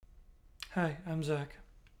Hi, I'm Zach.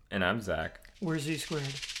 And I'm Zach. We're Z Squared.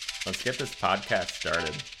 Let's get this podcast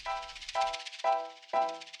started.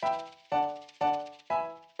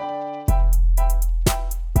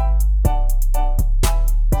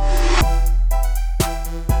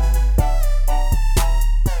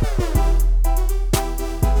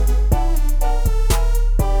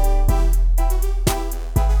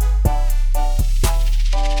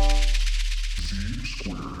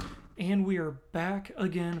 And we are back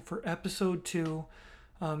again for episode 2.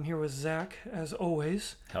 Here with Zach, as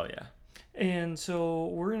always. Hell yeah. And so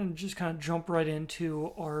we're going to just kind of jump right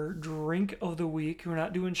into our drink of the week. We're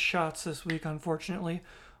not doing shots this week, unfortunately,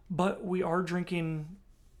 but we are drinking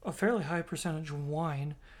a fairly high percentage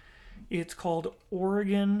wine. It's called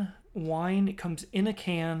Oregon wine. It comes in a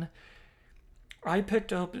can. I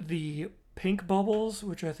picked up the Pink Bubbles,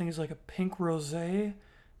 which I think is like a pink rosé,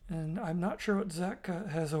 and I'm not sure what Zach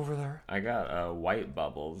has over there. I got White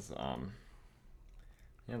Bubbles.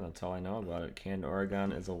 Yeah, that's all I know about it. Canned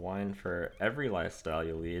Oregon is a wine for every lifestyle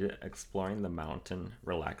you lead, exploring the mountain,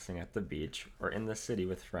 relaxing at the beach, or in the city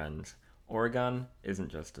with friends. Oregon isn't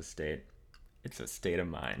just a state, it's a state of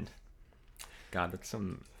mind. God, that's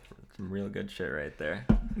some real good shit right there.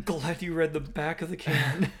 Glad you read the back of the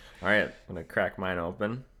can. All right, I'm going to crack mine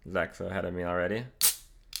open. Zach's ahead of me already.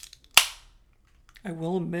 I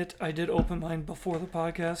will admit I did open mine before the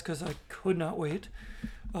podcast because I could not wait.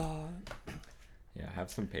 Yeah,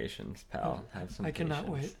 have some patience, pal. Have some I patience. cannot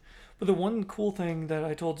wait. But the one cool thing that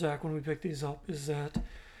I told Zach when we picked these up is that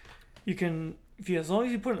you can, as long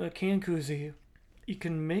as you put it in a can koozie, you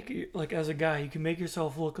can make it, like as a guy, you can make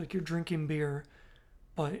yourself look like you're drinking beer,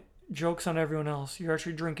 but joke's on everyone else. You're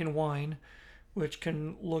actually drinking wine, which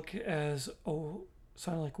can look as,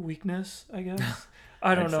 sound like weakness, I guess.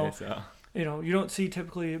 I don't know. Say so. You know, you don't see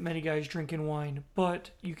typically many guys drinking wine,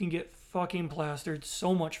 but you can get fucking plastered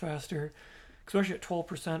so much faster, especially at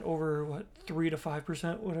 12% over, 3 to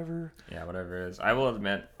 5%, whatever. Yeah, whatever it is. I will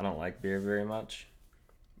admit, I don't like beer very much,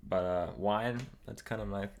 but wine, that's kind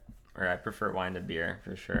of I prefer wine to beer,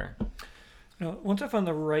 for sure. You know, once I find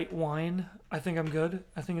the right wine, I think I'm good.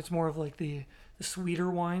 I think it's more of like the sweeter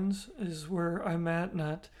wines is where I'm at,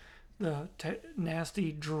 not the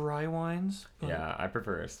nasty dry wines. But Yeah, I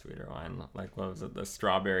prefer a sweeter wine. Like, what was it? The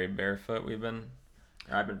Strawberry Barefoot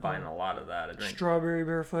I've been buying a lot of that. I drink Strawberry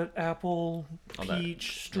Barefoot, apple,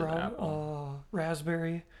 peach, apple.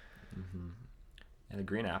 raspberry. Mm-hmm. Yeah, the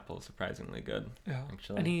green apple is surprisingly good. Yeah,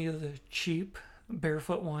 actually. Any of the cheap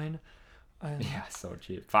Barefoot wine. Yeah, so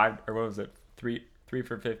cheap. 5, or what was it? 3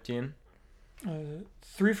 for 15?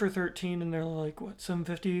 3 for 13, and they're like,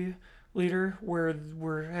 $7.50 liter, where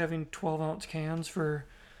we're having 12-ounce cans for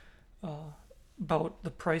about the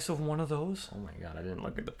price of one of those. Oh my god, I didn't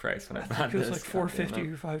look at the price when I I bought think it was this. like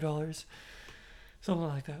 $4.50 or $5, something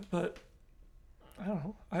like that. But I don't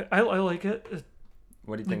know. I like it.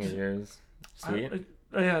 What do you think of yours? Sweet?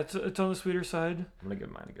 Yeah, it's on the sweeter side. I'm gonna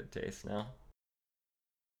give mine a good taste now.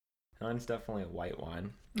 Mine's definitely a white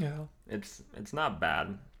wine. Yeah. It's not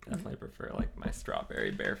bad. Definitely prefer like my Strawberry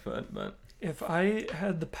Barefoot, but If I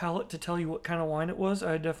had the palate to tell you what kind of wine it was,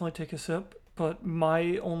 I'd definitely take a sip. But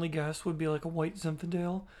my only guess would be like a white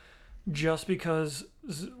Zinfandel, just because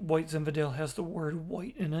white Zinfandel has the word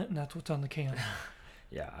white in it, and that's what's on the can.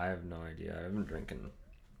 yeah, I have no idea. I haven't drinking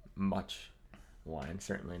much wine.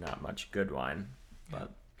 Certainly not much good wine,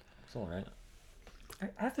 but it's all right.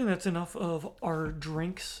 I think that's enough of our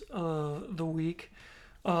drinks the week.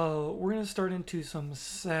 We're going to start into some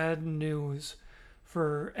sad news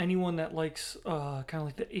for anyone that likes kind of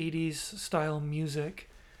like the 80s style music.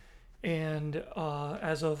 And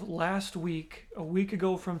as of last week, a week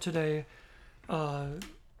ago from today,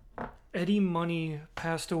 Eddie Money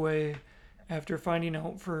passed away after finding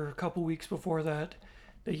out for a couple weeks before that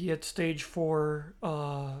he had stage 4,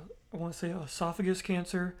 I want to say esophagus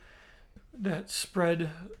cancer that spread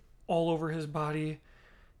all over his body,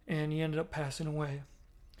 and he ended up passing away.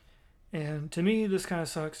 And to me, this kind of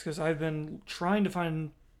sucks because I've been trying to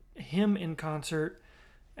find him in concert,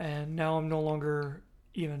 and now I'm no longer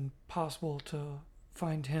even possible to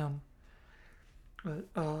find him.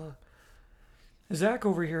 But Zach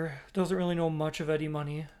over here doesn't really know much of Eddie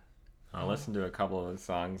Money. I listened to a couple of his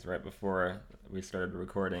songs right before we started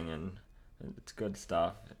recording, and it's good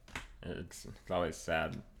stuff. It's always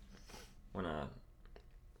sad when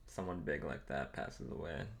someone big like that passes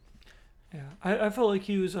away. Yeah, I felt like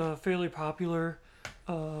he was fairly popular.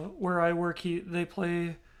 Where I work, they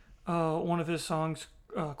play one of his songs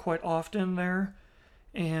quite often there,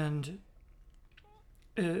 and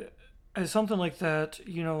as something like that,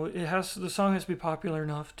 the song has to be popular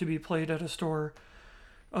enough to be played at a store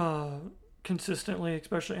consistently,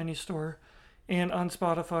 especially any store. And on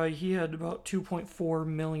Spotify, he had about 2.4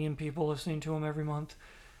 million people listening to him every month.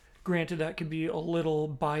 Granted, that could be a little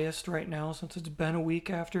biased right now since it's been a week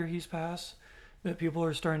after he's passed, that people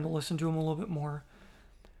are starting to listen to him a little bit more.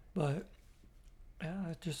 But yeah,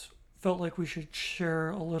 I just felt like we should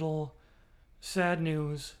share a little sad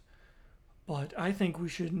news. But I think we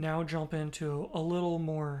should now jump into a little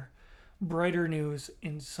more brighter news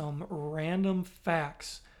in some random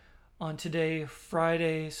facts on today,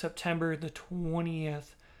 Friday, September the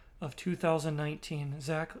 20th of 2019.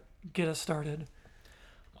 Zach, get us started.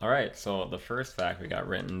 All right, so the first fact we got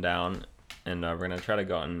written down, and we're going to try to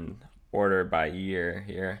go in order by year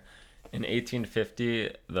here. In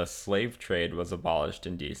 1850, the slave trade was abolished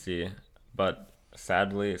in D.C., but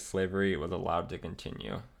sadly, slavery was allowed to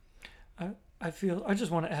continue. I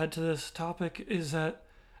just want to add to this topic is that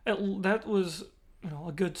that was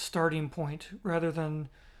a good starting point rather than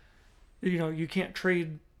you can't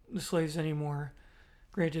trade the slaves anymore.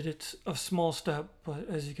 Granted, it's a small step, but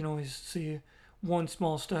as you can always see, one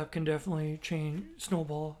small step can definitely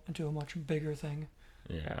snowball into a much bigger thing.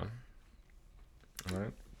 Yeah. All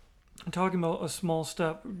right. I'm talking about a small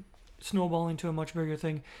step snowballing to a much bigger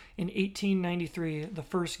thing. In 1893, the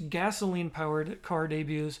first gasoline-powered car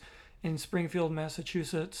debuts in Springfield,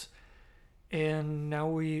 Massachusetts, and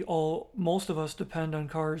now most of us depend on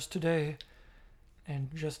cars today. And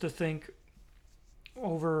just to think,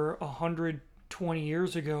 over 120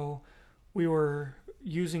 years ago, we were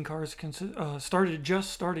using cars.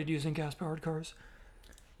 Started using gas-powered cars.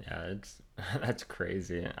 Yeah, that's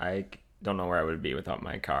crazy. I don't know where I would be without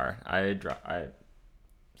my car.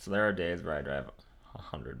 So there are days where I drive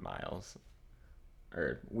 100 miles,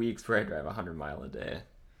 or weeks where I drive 100 miles a day.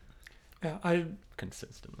 Yeah,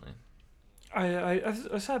 consistently. I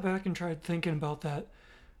sat back and tried thinking about that.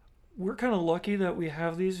 We're kind of lucky that we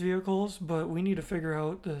have these vehicles, but we need to figure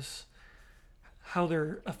out how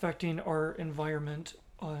they're affecting our environment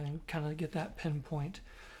and kind of get that pinpoint.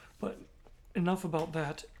 But enough about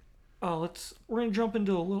that. We're gonna jump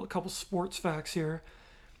into a couple sports facts here.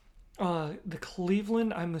 The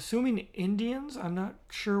Cleveland, I'm assuming Indians. I'm not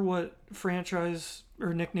sure what franchise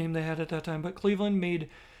or nickname they had at that time, but Cleveland made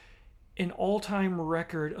an all-time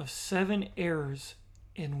record of 7 errors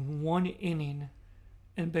in 1 inning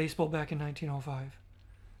in baseball back in 1905.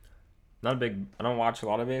 I don't watch a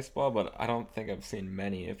lot of baseball, but I don't think I've seen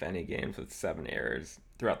many, if any, games with 7 errors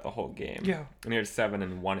throughout the whole game. Yeah. And here's 7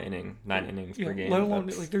 in 1 inning, 9 innings per game. Let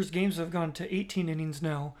alone, there's games that have gone to 18 innings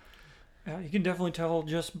now. You can definitely tell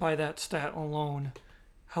just by that stat alone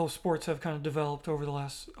how sports have kind of developed over the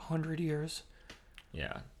last 100 years.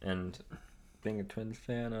 Yeah, and being a Twins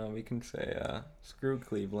fan, we can say, screw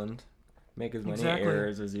Cleveland. Make as many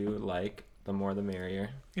errors as you like. The more the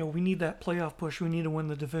merrier. We need that playoff push. We need to win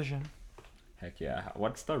the division. Heck yeah.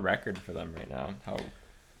 What's the record for them right now?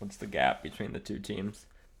 What's the gap between the two teams?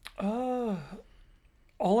 All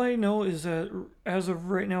I know is that as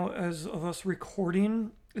of right now, as of us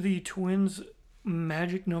recording, the Twins'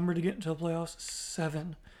 magic number to get into the playoffs,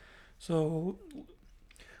 7. So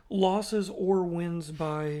losses or wins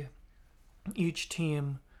by each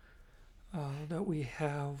team that we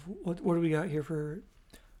have. What do we got here for?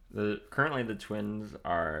 Currently the Twins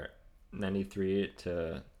are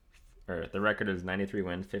the record is 93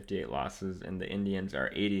 wins, 58 losses, and the Indians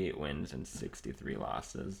are 88 wins and 63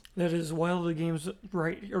 losses. That is while the games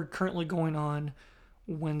are currently going on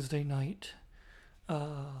Wednesday night.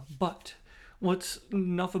 But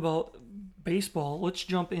enough about baseball. Let's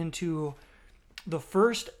jump into the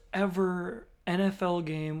first ever NFL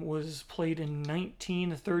game was played in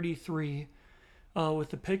 1933 with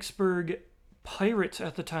the Pittsburgh Pirates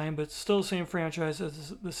at the time, but still the same franchise as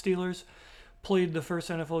the Steelers, played the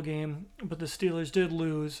first NFL game, but the Steelers did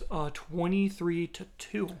lose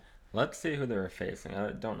 23-2. Let's see who they were facing.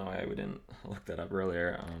 I don't know why we didn't look that up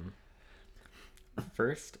earlier.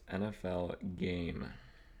 First NFL game.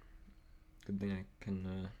 Good thing I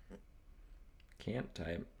can't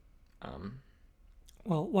type.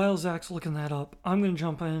 Well, while Zach's looking that up, I'm going to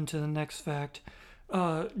jump into the next fact.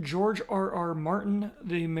 George R.R. Martin,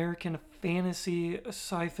 the American fantasy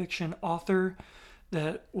sci-fiction author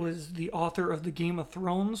that was the author of the Game of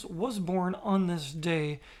Thrones, was born on this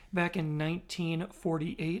day back in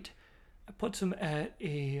 1948. That puts him at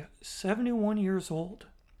 71 years old.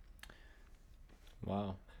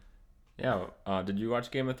 Wow. Yeah. Did you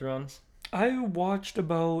watch Game of Thrones? I watched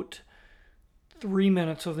about 3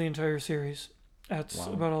 minutes of the entire series. That's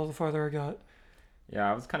about all the farther I got. Yeah,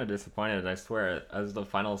 I was kind of disappointed. I swear, as the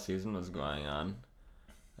final season was going on,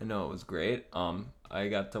 I know it was great. I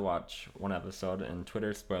got to watch one episode, and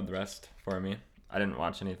Twitter spoiled the rest for me. I didn't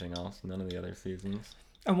watch anything else. None of the other seasons.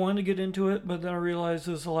 I wanted to get into it, but then I realized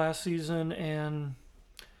it was the last season, and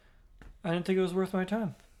I didn't think it was worth my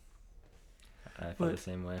time. I feel the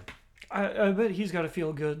same way. I bet he's got to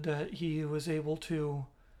feel good that he was able to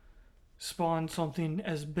spawn something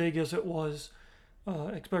as big as it was,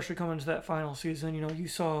 especially coming to that final season. You know, you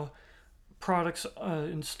saw products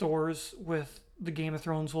in stores with the Game of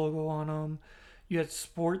Thrones logo on them. You had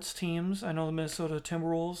sports teams. I know the Minnesota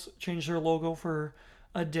Timberwolves changed their logo for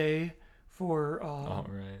a day for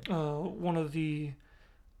one of the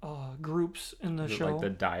groups in the show. Like the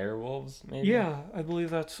Dire Wolves, maybe? Yeah, I believe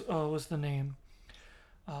that's was the name.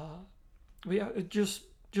 But yeah, just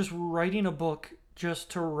writing a book just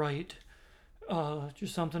to write,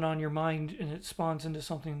 just something on your mind, and it spawns into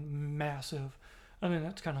something massive. I mean,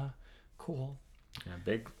 that's kind of cool.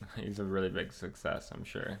 Yeah, he's a really big success, I'm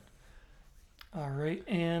sure. All right,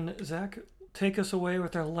 and Zach, take us away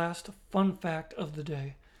with our last fun fact of the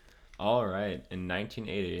day. All right, in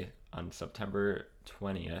 1980, on September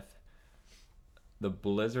 20th, The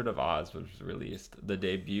Blizzard of Oz was released, the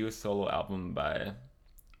debut solo album by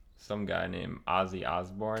some guy named Ozzy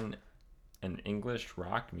Osbourne, an English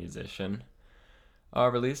rock musician,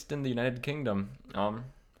 released in the United Kingdom.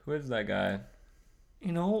 Who is that guy?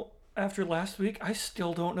 You know, after last week, I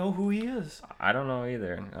still don't know who he is. I don't know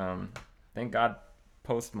either. Thank God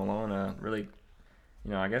Post Malone really,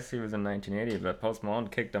 I guess he was in 1980, but Post Malone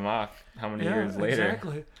kicked him off how many years later?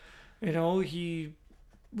 Exactly. You know, he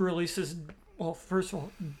released his, well, first of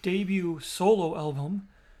all, debut solo album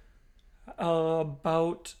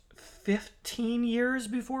about 15 years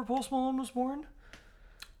before Post Malone was born.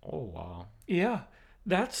 Oh, wow. Yeah,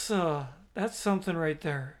 that's something right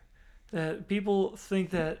there. That people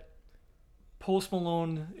think that Post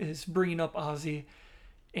Malone is bringing up Ozzy,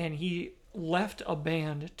 and he left a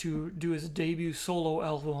band to do his debut solo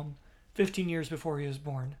album 15 years before he was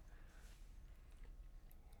born.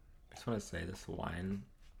 I just want to say this wine,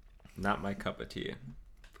 not my cup of tea.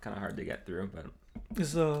 It's kind of hard to get through, but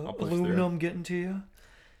is the aluminum getting to you?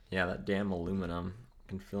 Yeah, that damn aluminum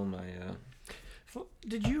can fill my.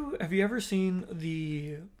 Have you ever seen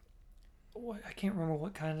the? What, I can't remember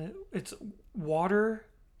what kind of. It's water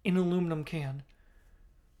in an aluminum can.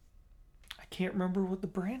 I can't remember what the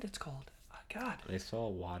brand it's called. Oh, God. They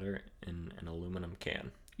sell water in an aluminum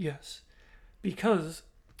can. Yes, because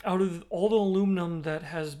out of all the aluminum that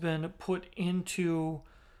has been put into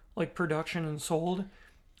like production and sold,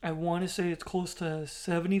 I want to say it's close to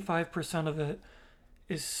 75% of it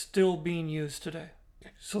is still being used today.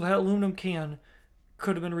 So that aluminum can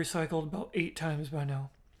could have been recycled about 8 times by now.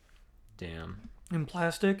 Damn. In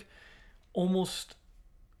plastic, almost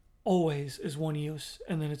always is one use,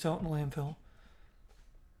 and then it's out in landfill.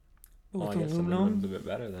 Well, I guess aluminum's a bit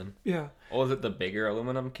better then. Yeah. Oh, is it the bigger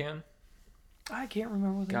aluminum can? I can't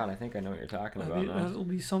remember. God, I think I know what you're talking about now. That'll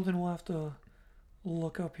be something we'll have to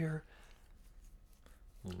look up here.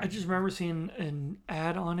 I just remember seeing an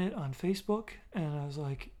ad on it on Facebook, and I was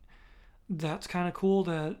like, that's kind of cool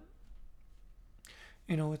that,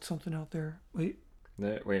 it's something out there. Wait.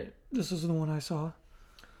 This is the one I saw.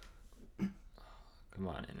 Come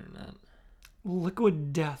on, internet.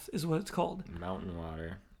 Liquid Death is what it's called. Mountain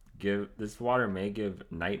water. This water may give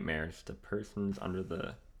nightmares to persons under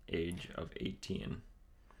the age of 18.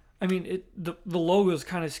 I mean, the logo is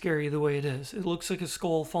kind of scary the way it is. It looks like a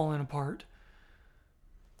skull falling apart.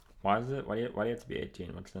 Why is it? Why do you have to be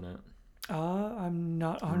 18? What's in it? I'm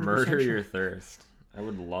not 100% Murder sure. your thirst. I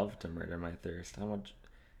would love to murder my thirst. How much?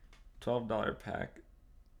 $12 pack.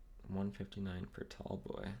 $1.59 per tall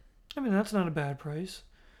boy. I mean, that's not a bad price.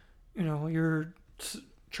 You're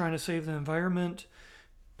trying to save the environment.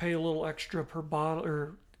 Pay a little extra per bottle,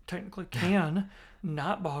 or technically can,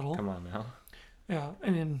 not bottle. Come on now. Yeah, I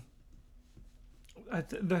mean, I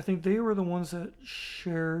think they were the ones that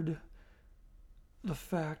shared the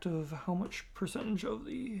fact of how much percentage of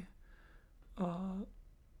the.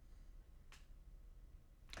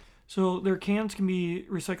 So their cans can be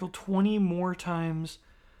recycled 20 more times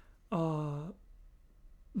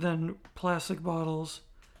than plastic bottles,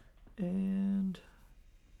 and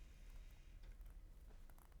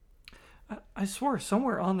I swear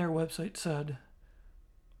somewhere on their website said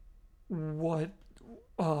what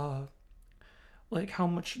like how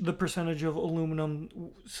much the percentage of aluminum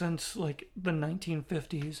since like the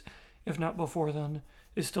 1950s, if not before then,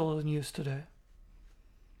 is still in use today.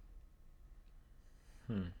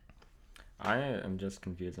 I am just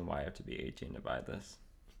confused on why I have to be 18 to buy this.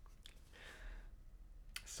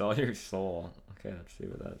 Sell your soul. Okay, let's see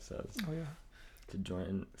what that says. Oh yeah.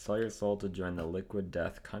 Sell your soul to join the Liquid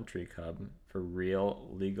Death Country Club for real,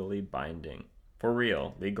 legally binding For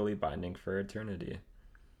real, legally binding for eternity.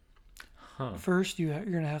 Huh. First, you're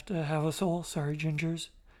going to have a soul. Sorry, gingers.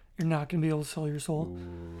 You're not going to be able to sell your soul.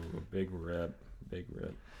 Ooh, big rip. Big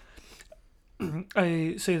rip.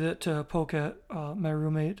 I say that to poke at my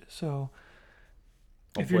roommate, so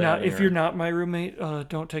if Hopefully you're not my roommate,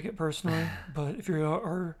 don't take it personally. But if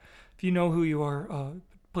you know who you are,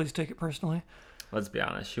 please take it personally. Let's be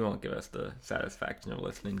honest, she won't give us the satisfaction of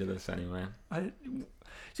listening to this anyway.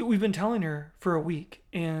 So we've been telling her for a week,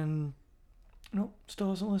 and nope, still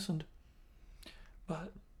hasn't listened.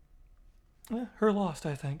 But her lost,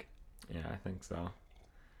 I think. Yeah, I think so.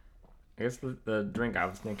 I guess the drink I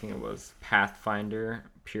was thinking it was Pathfinder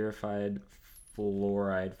purified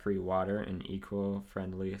fluoride-free water and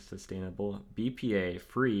eco-friendly, sustainable,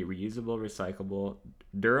 BPA-free, reusable, recyclable,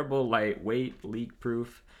 durable, lightweight,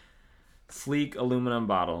 leak-proof, sleek aluminum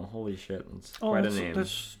bottle. Holy shit, that's quite a name.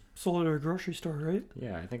 That's sold at a grocery store, right?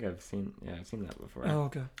 Yeah, I think I've seen that before. Oh,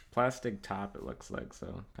 okay. Plastic top, it looks like,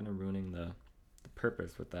 so kind of ruining the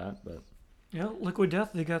purpose with that, but Yeah, Liquid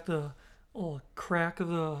Death, they got the little crack of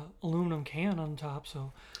the aluminum can on top,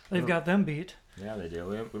 so they've got them beat. yeah, they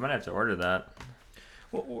do. We might have to order that.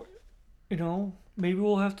 Well, maybe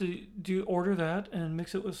we'll have to order that and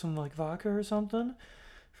mix it with some like vodka or something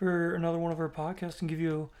for another one of our podcasts and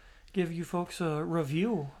give you folks a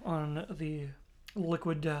review on the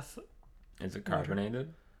Liquid Death. Is it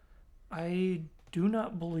carbonated? I do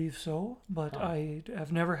not believe so, but I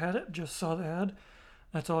have never had it. Just saw the ad.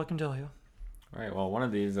 That's all I can tell you. All right. Well, one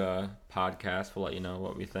of these podcasts will let you know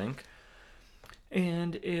what we think.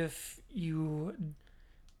 And if you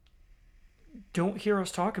don't hear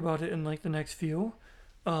us talk about it in like the next few,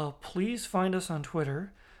 please find us on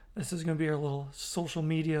Twitter. This is going to be our little social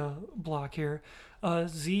media block here.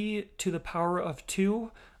 Z to the power of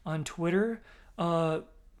 2 on Twitter. Hit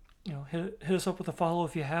us up with a follow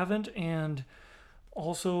if you haven't, and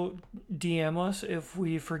also DM us if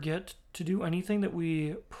we forget to do anything that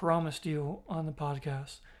we promised you on the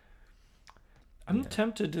podcast. I'm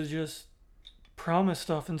tempted to just promise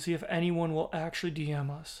stuff and see if anyone will actually DM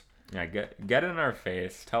us. Yeah, get in our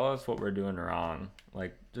face. Tell us what we're doing wrong.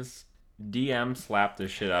 Like, just DM slap the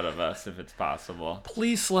shit out of us if it's possible.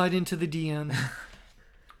 Please slide into the DM.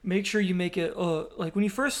 Make sure you make it, like when you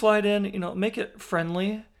first slide in, make it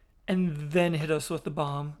friendly, and then hit us with the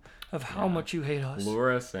bomb of how much you hate us.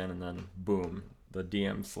 Lure us in, and then boom, the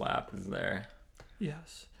DM slap is there.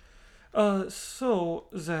 Yes. So,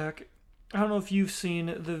 Zach, I don't know if you've seen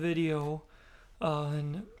the video,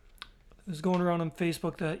 and it was going around on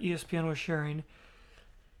Facebook that ESPN was sharing,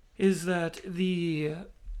 is that the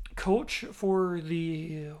coach for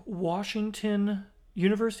the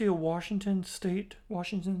University of Washington State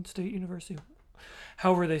University,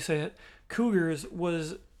 however they say it, Cougars,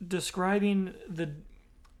 was describing the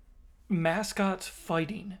mascots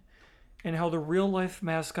fighting and how the real life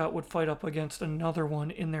mascot would fight up against another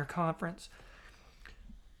one in their conference.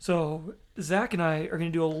 So Zach and I are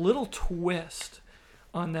going to do a little twist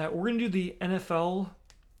on that. We're going to do the NFL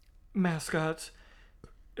mascots,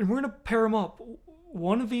 and we're going to pair them up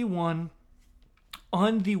 1v1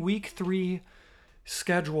 on the week 3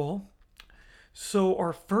 schedule. So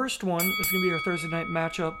our first one is going to be our Thursday night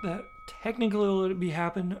matchup that technically will be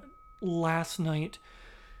happen last night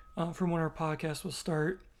from when our podcast will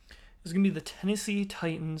start. It's going to be the Tennessee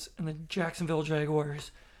Titans and the Jacksonville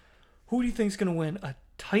Jaguars. Who do you think is going to win, a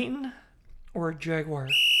Titan or a Jaguar?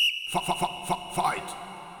 Fight!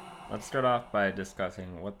 Let's start off by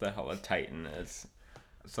discussing what the hell a Titan is.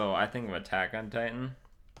 So I think of Attack on Titan.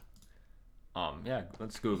 Yeah,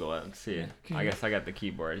 let's Google it and see. Okay. I guess I got the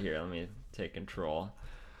keyboard here. Let me take control.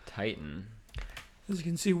 Titan. As you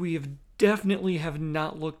can see, we definitely have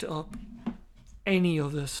not looked up any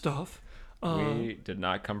of this stuff. We did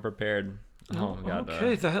not come prepared. Oh, we got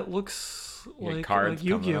okay, that looks like cards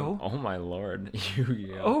Yu-Gi-Oh. Oh my lord,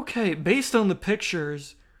 Yu-Gi-Oh. Okay, based on the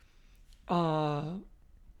pictures,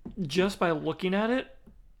 just by looking at it,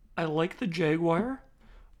 I like the Jaguar,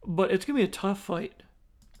 but it's gonna be a tough fight,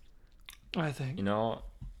 I think. I'm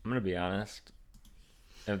gonna be honest.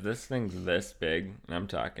 If this thing's this big, and I'm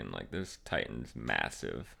talking like this Titan's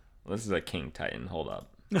massive. This is a King Titan. Hold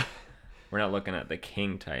up. We're not looking at the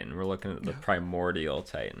King Titan. We're looking at the Primordial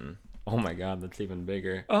Titan. Oh my god, that's even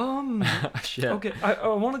bigger. Shit. Okay, I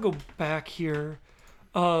want to go back here.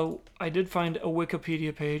 I did find a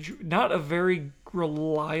Wikipedia page, not a very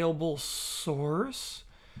reliable source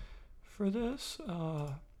for this.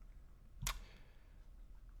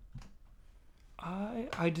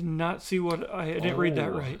 I did not see what I didn't read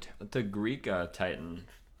that right. The Greek Titan.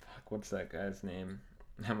 Fuck, what's that guy's name?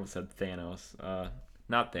 I almost said Thanos.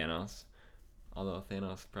 Not Thanos. Although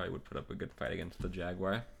Thanos probably would put up a good fight against the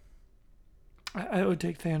Jaguar. I would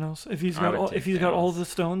take Thanos if he's I got would all, take if he's got all Thanos. the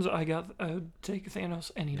stones. I would take Thanos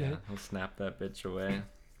any day. Yeah, he'll snap that bitch away.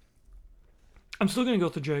 I'm still gonna go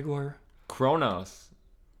with the Jaguar. Kronos.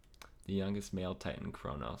 The youngest male Titan,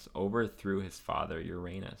 Kronos, overthrew his father,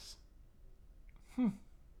 Uranus.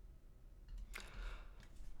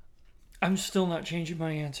 I'm still not changing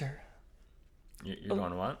my answer. You're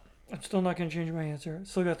going what? I'm still not gonna change my answer.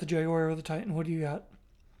 Still got the Jaguar or the Titan. What do you got?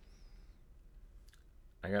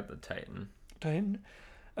 I got the Titan. Titan.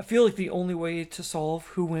 I feel like the only way to solve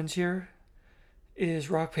who wins here is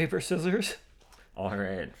rock paper scissors. All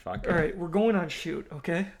right, fuck it. All right, we're going on shoot.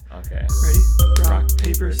 Okay. Okay. Ready? Rock,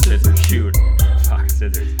 paper, scissors, shoot. Fuck,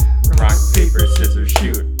 scissors. Rock, paper, scissors,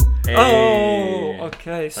 shoot. Hey. Oh,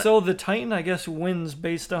 okay. So the Titan, I guess, wins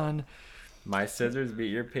based on. My scissors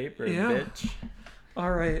beat your paper, Yeah. bitch.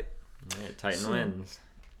 All right. All right, Titan So- wins.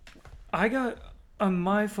 I got on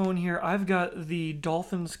my phone here. I've got the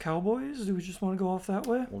Dolphins Cowboys. Do we just want to go off that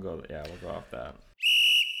way? We'll go off that.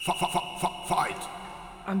 Fight.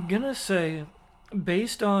 I'm gonna say,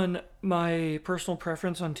 based on my personal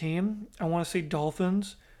preference on team, I want to say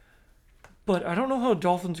Dolphins. But I don't know how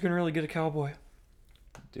Dolphins gonna really get a Cowboy.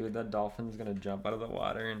 Dude, that dolphin's gonna jump out of the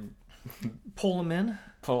water and Pull him in.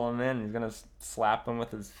 pull him in. He's gonna slap him with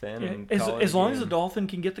his fin. Yeah, And as call it as a long as the game. Dolphin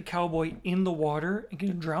can get the Cowboy in the water and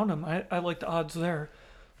can drown him, I like the odds there.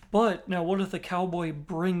 But now, what if the Cowboy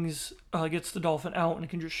gets the Dolphin out and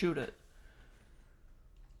can just shoot it?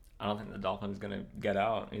 I don't think the dolphin's gonna get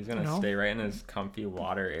out. He's gonna No? stay right in his comfy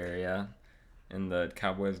water area, and the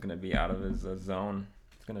cowboy's gonna be out of his zone.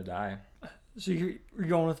 He's gonna die. So you're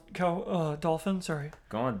going with Dolphin? Sorry.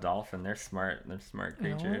 Going dolphin. They're smart. They're smart You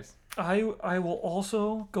know what? creatures. I will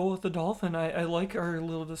also go with the Dolphin. I like our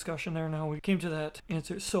little discussion there now. We came to that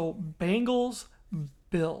answer. So Bengals,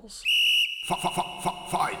 Bills.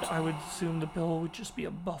 Fight. I would assume the Bill would just be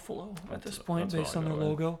a Buffalo at this point that's what based I'll on their go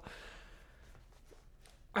with. logo.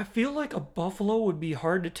 I feel like a Buffalo would be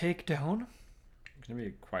hard to take down. It's gonna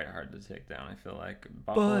be quite hard to take down. I feel like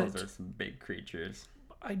buffaloes But- are some big creatures.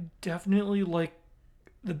 I definitely like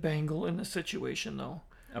the Bengal in this situation though.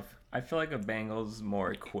 I feel like a Bengal's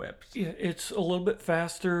more equipped. Yeah, it's a little bit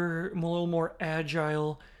faster, a little more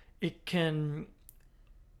agile. It can,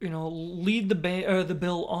 lead the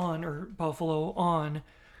Bill on or Buffalo on,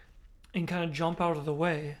 and kind of jump out of the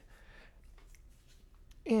way.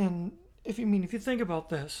 And if you think about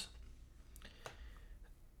this,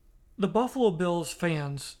 the Buffalo Bills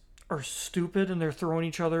fans are stupid and they're throwing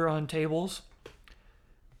each other on tables.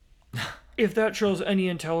 If that shows any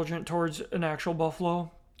intelligence towards an actual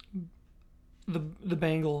Buffalo, the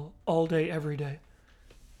Bengal all day, every day.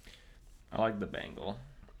 I like the Bengal.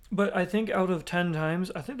 But I think out of 10 times,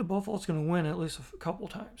 I think the Buffalo's going to win at least a couple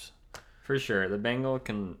times. For sure. The Bengal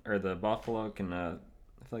can, or the Buffalo can, I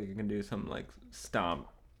feel like it can do something like stomp,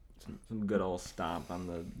 some good old stomp on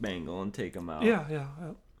the Bengal and take him out. Yeah.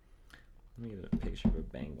 Let me get a picture of a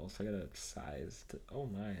Bengal. So I got a size to, oh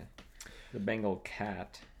my. The Bengal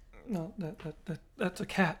cat. No, that's a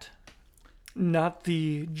cat, not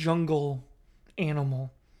the jungle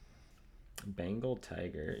animal. Bengal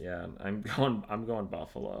tiger. Yeah, I'm going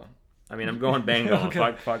Buffalo. I mean, I'm going Bengal.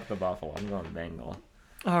 Okay. Fuck the Buffalo. I'm going Bengal.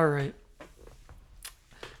 All right.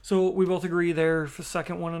 So we both agree there for the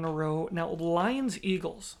second one in a row. Now, Lions,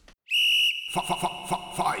 Eagles.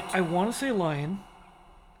 Fight. I want to say lion,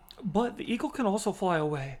 but the eagle can also fly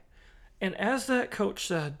away. And as that coach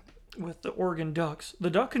said with the Oregon Ducks, the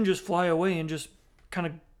duck can just fly away and just kind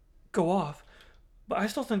of go off. But I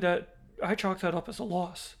still think that I chalk that up as a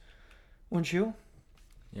loss. Wouldn't you?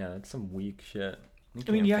 Yeah, that's some weak shit.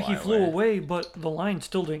 I mean, yeah, he flew away, but the lion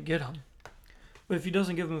still didn't get him. But if he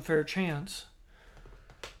doesn't give him a fair chance.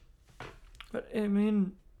 But, I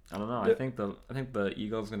mean, I don't know. I think the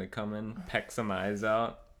Eagle's gonna come in, peck some eyes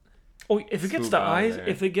out. oh, if it gets Swoop the out eyes, there.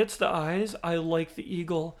 if it gets the eyes, I like the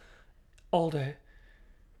eagle all day.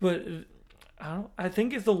 But I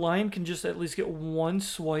think if the lion can just at least get one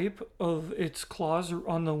swipe of its claws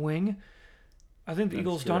on the wing, I think the That's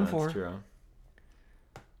eagle's true, done that's for. True.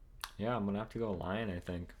 Yeah, I'm gonna have to go lion. I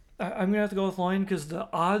think. I'm gonna have to go with lion because the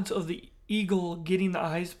odds of the eagle getting the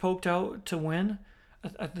eyes poked out to win,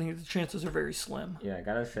 I think the chances are very slim. Yeah, I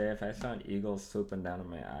gotta say, if I saw an eagle swooping down on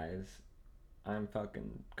my eyes, I'm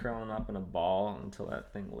fucking curling up in a ball until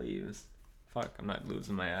that thing leaves. Fuck, I'm not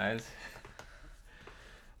losing my eyes.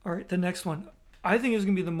 All right, the next one I think is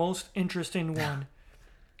gonna be the most interesting one.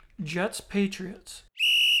 Jets, Patriots.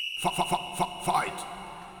 Fight.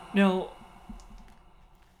 Now,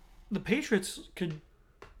 the Patriots could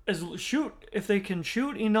shoot if they can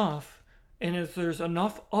shoot enough, and if there's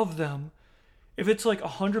enough of them, If it's like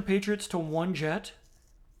 100 Patriots to 1 Jet,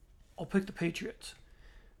 I'll pick the Patriots.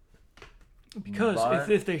 Because But-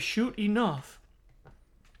 if they shoot enough,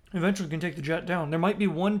 eventually can take the Jet down. There might be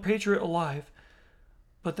 1 Patriot alive,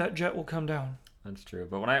 but that Jet will come down. That's true.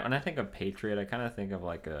 But when I think of Patriot, I kind of think of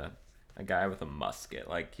like a guy with a musket.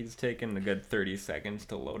 Like he's taking a good 30 seconds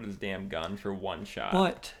to load his damn gun for 1 shot.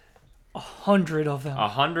 But 100 of them.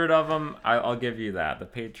 100 of them, I'll give you that. The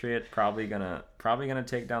Patriot probably gonna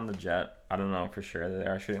take down the Jet. I don't know for sure. They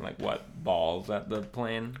are shooting like what, balls at the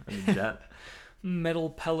plane or the Jet. Metal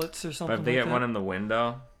pellets or something But if they like get that. one in the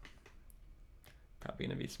window, probably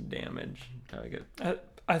gonna be some damage. Probably get.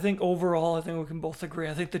 I think overall, I think we can both agree.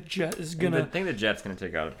 I think the Jet is gonna. I think the Jet's gonna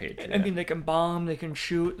take out a Patriot. I mean, they can bomb, they can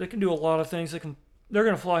shoot, they can do a lot of things. They're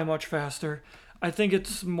gonna fly much faster. I think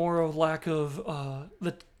it's more of lack of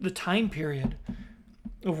the time period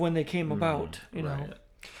of when they came about. You know. right.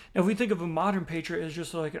 Now, if we think of a modern Patriot as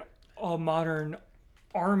just like a modern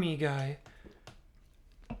army guy,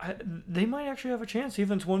 they might actually have a chance.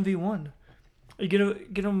 Even if it's 1v1. You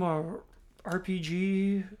get them a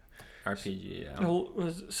RPG. RPG, yeah. You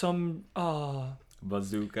know, some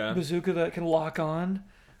Bazooka. bazooka that can lock on.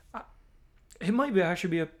 It might actually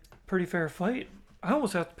be a pretty fair fight. I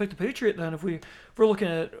almost have to pick the Patriot then if we're looking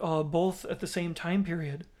at both at the same time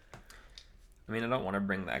period. I mean, I don't want to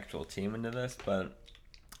bring the actual team into this, but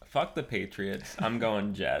fuck the Patriots. I'm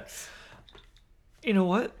going Jets. You know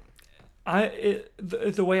what?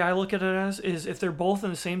 The way I look at it as is if they're both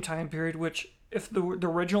in the same time period, which if the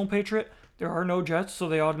original Patriot, there are no Jets, so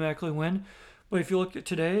they automatically win. But if you look at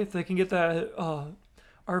today, if they can get that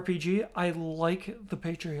RPG, I like the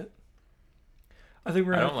Patriot. I think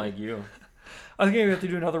we're I gonna. don't like you. I think we have to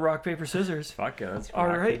do another rock paper scissors. Fuck it. Let's All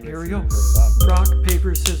rock, right, paper, here we go. scissors, what's up? Rock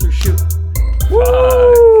paper scissors shoot. Fuck.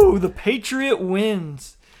 Woo! The Patriot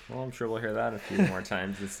wins. Well, I'm sure we'll hear that a few more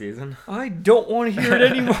times this season. I don't want to hear it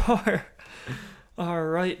anymore. All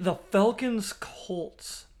right, the Falcons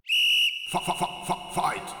Colts.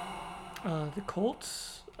 Fight. The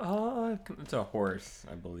Colts. It's a horse,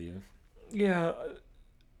 I believe. Yeah.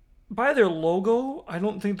 By their logo, I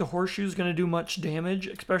don't think the horseshoe is going to do much damage,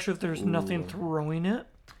 especially if there's nothing throwing it.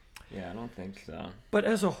 Yeah, I don't think so. But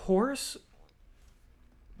as a horse,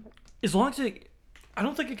 as long as I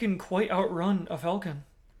don't think it can quite outrun a falcon.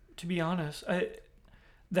 To be honest,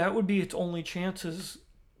 that would be its only chance is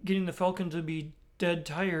getting the falcon to be dead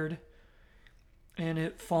tired, and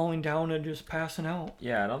it falling down and just passing out.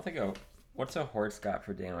 Yeah, I don't think what's a horse got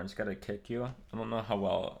for damage? It's got to kick you. I don't know how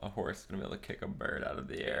well a horse is gonna be able to kick a bird out of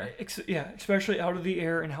the air. Yeah, especially out of the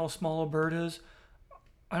air and how small a bird is.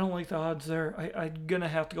 I don't like the odds there. I'm gonna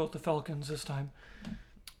have to go with the Falcons this time.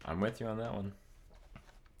 I'm with you on that one.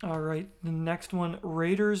 All right, the next one,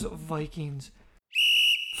 Raiders Vikings.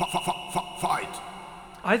 Fight.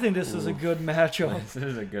 I think this is a good matchup. This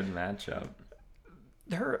is a good matchup.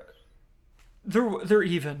 They're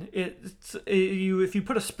even. If you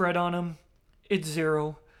put a spread on them, it's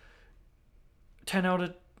 0. 10 out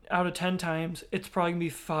of 10 times, it's probably gonna be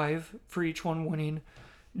 5 for each one winning.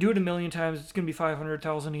 Do it a million times, it's gonna be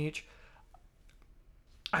 500,000 each.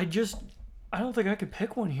 I don't think I could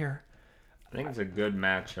pick one here. I think it's a good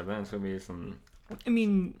matchup. I think it's gonna be some. I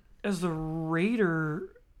mean, as the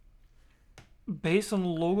Raider, based on the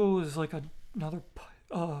logo, is like another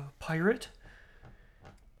pirate.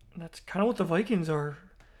 That's kind of what the Vikings are.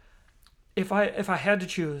 If I had to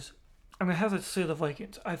choose, I'm gonna have to say the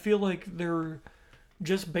Vikings. I feel like they're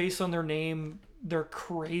just based on their name, they're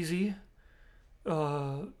crazy.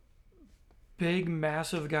 Big,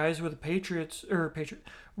 massive guys. With the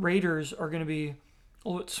Raiders are gonna be a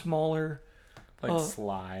little bit smaller. Like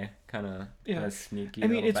sly, kind of sneaky. I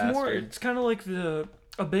mean, it's little more. bastard. It's kind of like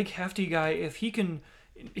a big hefty guy. If he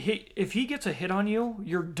gets a hit on you,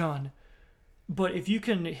 you're done. But if you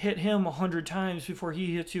can hit him 100 times before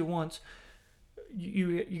he hits you once,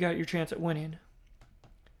 you got your chance at winning.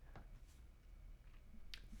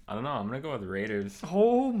 I don't know. I'm gonna go with the Raiders.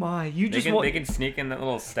 Oh my! They can sneak in that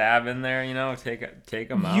little stab in there, take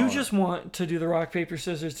them out. You just want to do the rock paper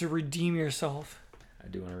scissors to redeem yourself. I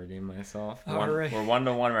do want to redeem myself. All right. We're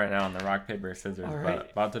 1-1 right now on the rock paper scissors, All right.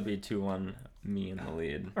 but about to be 2-1. Me in the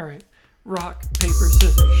lead. All right, rock paper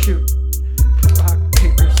scissors shoot. Rock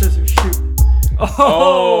paper scissors shoot.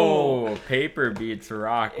 Oh, paper beats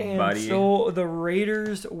rock, And buddy. so the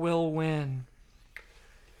Raiders will win.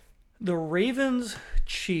 The Ravens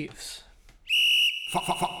Chiefs.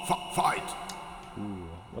 Fight. Ooh,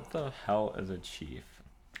 what the hell is a chief?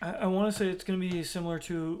 I want to say it's going to be similar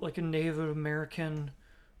to like a Native American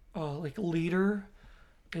like leader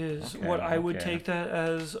is what I would okay. take that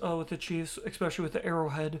as with the Chiefs, especially with the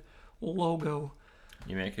Arrowhead logo.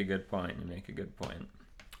 You make a good point.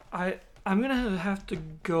 I'm gonna have to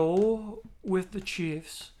go with the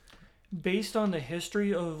Chiefs, based on the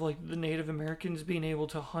history of like the Native Americans being able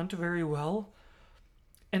to hunt very well,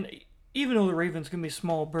 and even though the Ravens can be a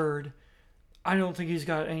small bird, I don't think he's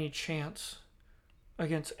got any chance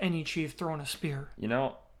against any Chief throwing a spear. You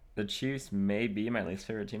know, the Chiefs may be my least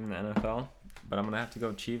favorite team in the NFL, but I'm gonna have to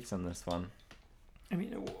go Chiefs on this one. I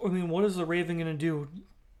mean, what is the Raven gonna do?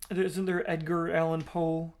 Isn't there Edgar Allan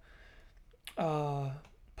Poe, poem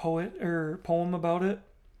about it?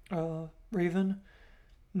 Raven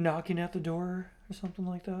knocking at the door or something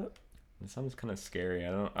like that. It sounds kind of scary. I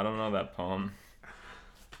don't know that poem.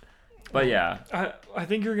 But yeah, I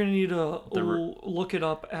think you're gonna need to look it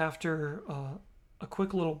up after a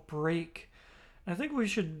quick little break. I think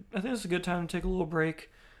it's a good time to take a little break.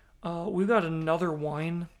 We've got another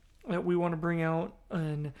wine that we want to bring out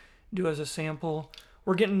and do as a sample.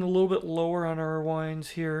 We're getting a little bit lower on our wines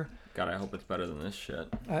here. God, I hope it's better than this shit.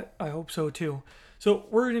 I hope so too. So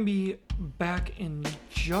we're gonna be back in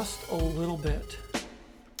just a little bit.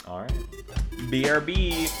 All right.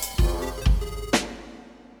 BRB.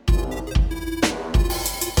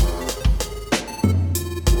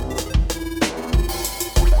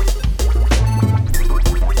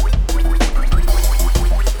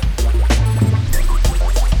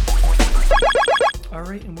 All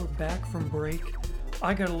right, and we're back from break.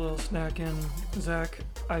 I got a little snack in. Zach,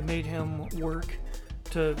 I made him work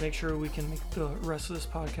to make sure we can make the rest of this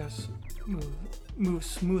podcast move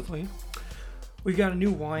smoothly. We got a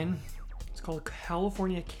new wine. It's called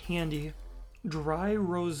California Candy Dry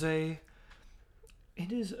Rosé.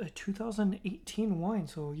 It is a 2018 wine,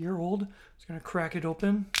 so a year old. Just gonna crack it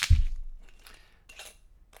open,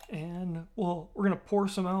 and well, we're gonna pour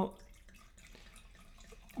some out.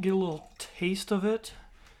 Get a little taste of it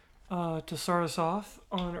to start us off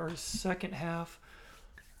on our second half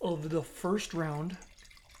of the first round.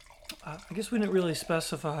 I guess we didn't really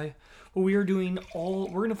specify, but we are doing we're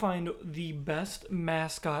going to find the best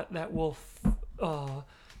mascot that will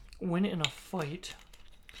win in a fight.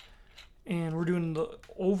 And we're doing the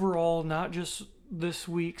overall, not just this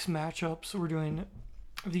week's matchups. We're doing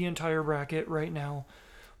the entire bracket right now,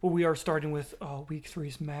 but we are starting with week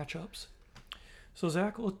 3's matchups. So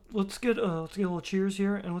Zach, let's get a little cheers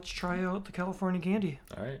here, and let's try out the California Candy.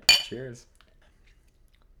 All right, cheers.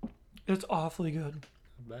 It's awfully good.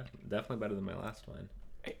 Definitely better than my last wine.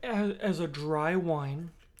 As a dry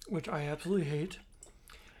wine, which I absolutely hate,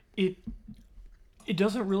 it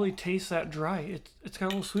doesn't really taste that dry. It's got a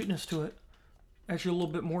little sweetness to it. Actually, a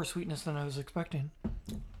little bit more sweetness than I was expecting.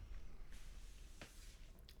 I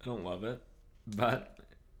don't love it, but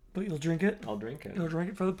you'll drink it? I'll drink it. You'll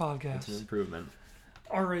drink it for the podcast. It's an improvement.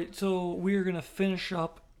 All right, so we are going to finish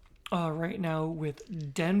up right now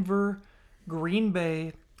with Denver, Green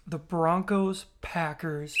Bay, the Broncos,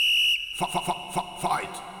 Packers.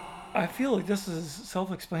 Fight. I feel like this is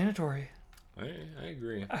self-explanatory. I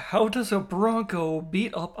agree. How does a Bronco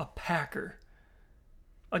beat up a Packer?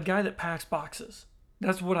 A guy that packs boxes.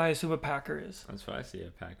 That's what I assume a Packer is. That's what I see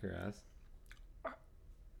a Packer as.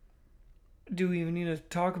 Do we even need to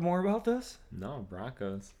talk more about this? No,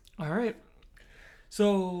 Broncos. All right.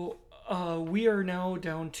 So we are now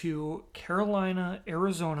down to Carolina,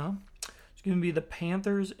 Arizona. It's going to be the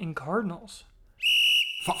Panthers and Cardinals.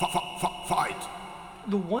 Fight.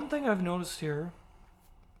 The one thing I've noticed here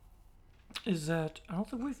is that I don't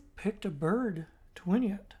think we've picked a bird to win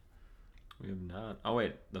yet. We have not. Oh,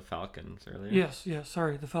 wait. The Falcons earlier? Yes.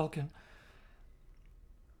 Sorry, the Falcon.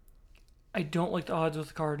 I don't like the odds with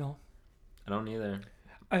the Cardinal. I don't either.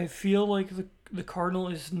 I feel like the Cardinal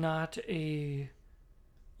is not a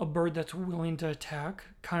bird that's willing to attack,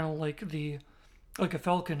 kind of like a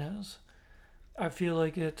Falcon is. I feel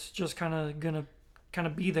like it's just kind of gonna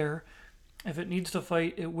be there. If it needs to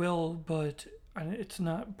fight, it will, but it's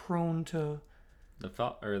not prone to.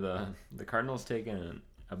 The Cardinals taking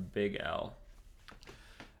a big L.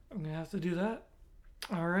 I'm gonna have to do that.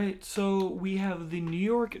 All right, so we have the New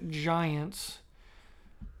York Giants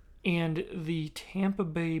and the Tampa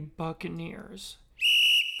Bay Buccaneers.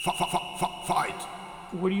 Fight.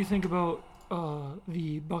 What do you think about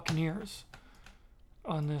the Buccaneers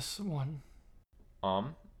on this one? I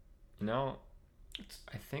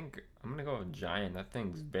think I'm gonna go with Giant. That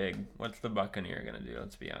thing's big. What's the Buccaneer gonna do?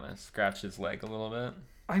 Let's be honest. Scratch his leg a little bit.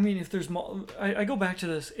 I mean, if there's I go back to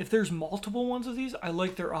this. If there's multiple ones of these, I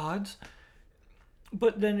like their odds.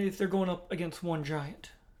 But then if they're going up against one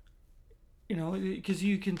giant, because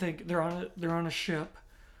you can think they're on a ship,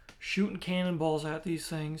 shooting cannonballs at these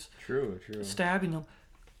things. True. Stabbing them.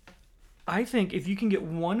 I think if you can get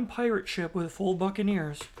one pirate ship with full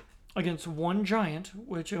Buccaneers against one giant,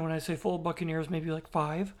 which when I say full Buccaneers, maybe like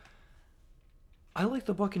 5. I like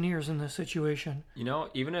the Buccaneers in this situation. You know,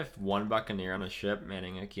 even if one Buccaneer on a ship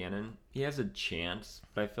manning a cannon, he has a chance.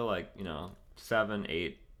 But I feel like, 7,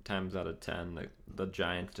 8 times out of 10, the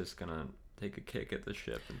giant's just going to take a kick at the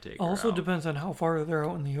ship and take her Also out. depends on how far they're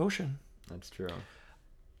out in the ocean. That's true.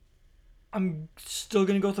 I'm still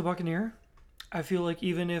going to go with the Buccaneer. I feel like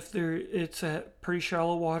even if it's at pretty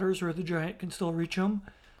shallow waters where the giant can still reach them,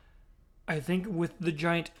 I think with the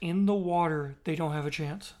giant in the water, they don't have a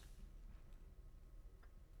chance.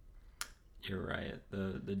 You're right.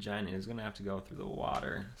 The giant is going to have to go through the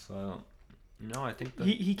water. So, I think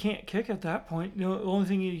He can't kick at that point. The only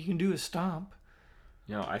thing he can do is stomp.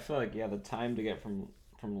 I feel like, the time to get from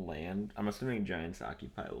land, I'm assuming giants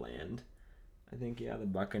occupy land. I think, the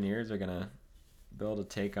Buccaneers are going to be able to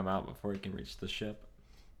take him out before he can reach the ship.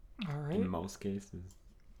 All right. In most cases.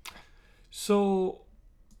 So,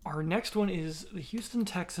 our next one is the Houston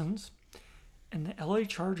Texans and the LA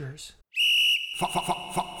Chargers.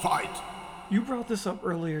 Fight. You brought this up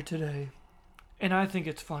earlier today, and I think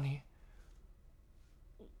it's funny.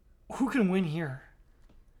 Who can win here?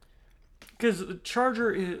 Because the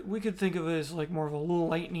Charger, we could think of it as like more of a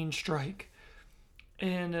lightning strike.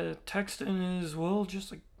 And Texan is, well,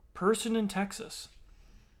 just like person in Texas.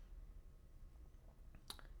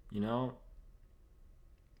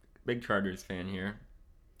 Big Chargers fan here.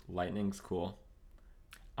 Lightning's cool.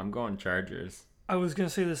 I'm going Chargers. I was going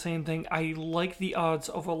to say the same thing. I like the odds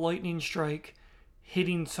of a lightning strike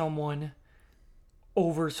hitting someone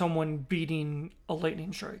over someone beating a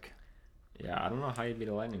lightning strike. Yeah, I don't know how you beat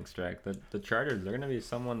a lightning strike. The Chargers, they're going to be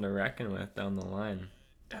someone to reckon with down the line.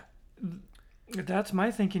 That's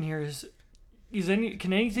my thinking here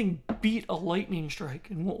can anything beat a lightning strike?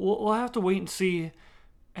 And we'll have to wait and see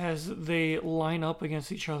as they line up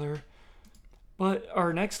against each other. But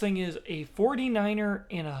our next thing is a 49er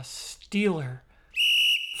and a Steeler.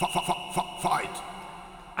 Fight.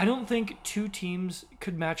 I don't think two teams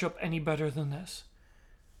could match up any better than this.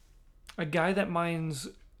 A guy that mines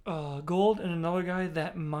gold and another guy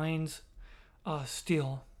that mines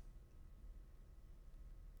steel.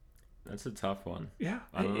 That's a tough one. Yeah.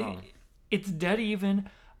 I don't know. It's dead even.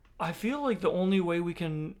 I feel like the only way we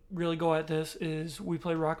can really go at this is we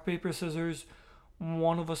play rock, paper, scissors.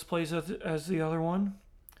 One of us plays as the other one.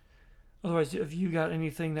 Otherwise, if you got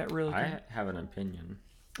anything that really... I have an opinion.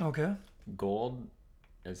 Okay. Gold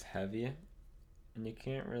is heavy, and you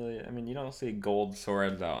can't really... you don't see gold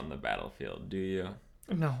swords out on the battlefield, do you?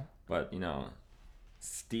 No. But,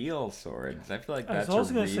 steel swords, I feel like I was that's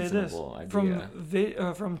also a going to say this. reasonable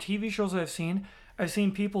idea. From TV shows I've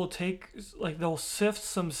seen people take... Like, they'll sift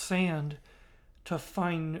some sand to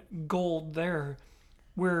find gold there,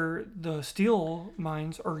 where the steel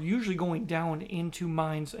mines are usually going down into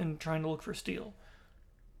mines and trying to look for steel.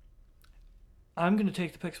 I'm going to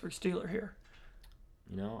take the Pittsburgh Steeler here.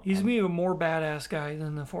 He's going to be a more badass guy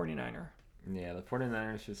than the 49er. Yeah, the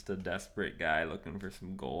 49er's just a desperate guy looking for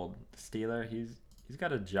some gold. The Steeler, he's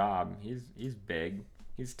got a job. He's big.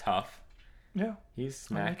 He's tough. Yeah. He's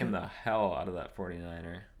smacking the hell out of that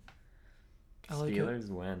 49er. Steelers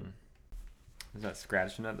win. Is that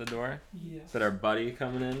scratching at the door? Yes. Is that our buddy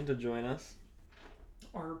coming in to join us?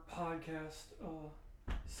 Our podcast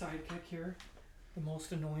sidekick here. The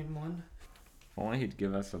most annoying one. If only he'd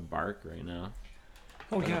give us a bark right now.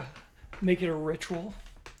 Oh, yeah. Make it a ritual.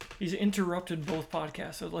 He's interrupted both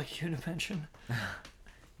podcasts, I'd like you to mention.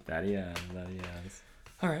 That he has.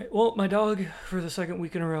 All right. Well, my dog, for the second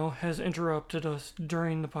week in a row, has interrupted us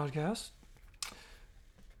during the podcast.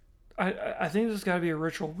 I think this has got to be a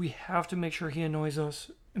ritual. We have to make sure he annoys us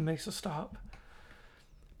and makes us stop.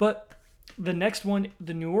 But the next one,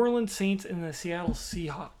 the New Orleans Saints and the Seattle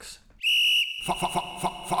Seahawks.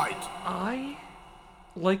 Fight. I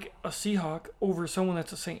like a Seahawk over someone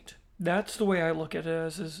that's a Saint. That's the way I look at it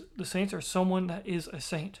as is the Saints are someone that is a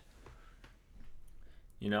Saint.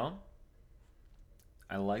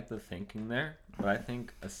 I like the thinking there, but I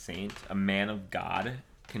think a saint, a man of God,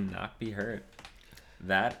 cannot be hurt.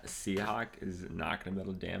 That Seahawk is not going to be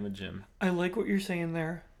able to damage him. I like what you're saying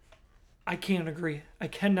there. I can't agree. I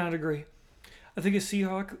cannot agree. I think a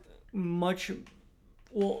Seahawk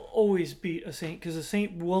will always beat a Saint because a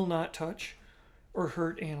Saint will not touch or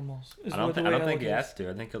hurt animals. I don't think he has to.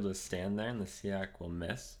 I think he'll just stand there and the Seahawk will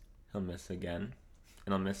miss. He'll miss again.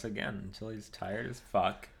 And he'll miss again until he's tired as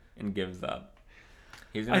fuck and gives up.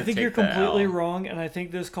 I think you're completely wrong, and I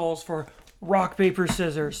think this calls for rock, paper,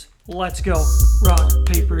 scissors. Let's go. Rock,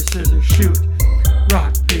 paper, scissors, shoot.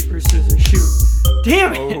 Rock, paper, scissors, shoot.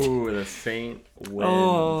 Damn it! Oh, the Saint wins.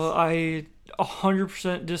 Oh, I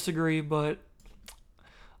 100% disagree, but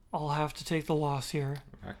I'll have to take the loss here.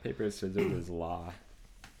 Rock, paper, scissors is law.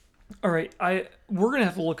 All right, we're gonna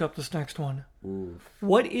have to look up this next one. Oof.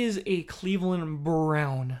 What is a Cleveland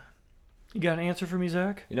Brown? You got an answer for me,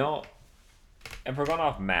 Zach? You know, if we're going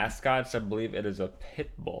off mascots, I believe it is a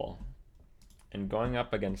pit bull. And going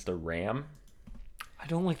up against a ram, I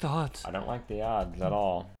don't like the odds. I don't like the odds at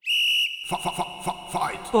all.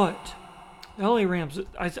 Fight. But the LA Rams,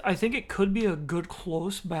 I think it could be a good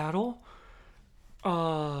close battle.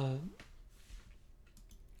 Oh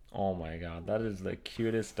my god, that is the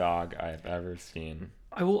cutest dog I've ever seen.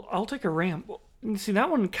 I'll take a ram. See, that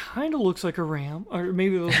one kind of looks like a ram, or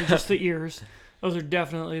maybe those are just the ears. Those are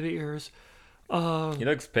definitely the ears. He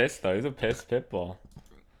looks pissed though. He's a pissed pit bull.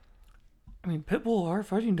 I mean, pit bull are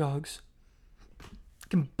fighting dogs.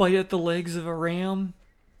 Can bite at the legs of a ram.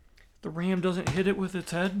 The ram doesn't hit it with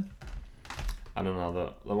its head. I don't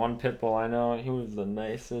know, the one pit bull I know, he was the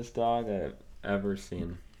nicest dog I've ever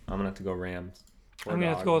seen. I'm gonna have to go Rams. I'm gonna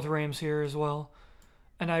have to go with Rams here as well,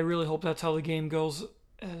 and I really hope that's how the game goes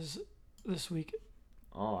as this week.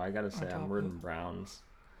 Oh, I gotta say, I'm top rooting Browns.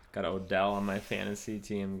 Got Odell on my fantasy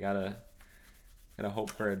team. Gotta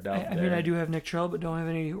hope for a dub I mean, I do have Nick Chubb, but don't have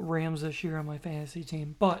any Rams this year on my fantasy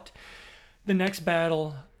team. But the next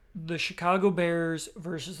battle, the Chicago Bears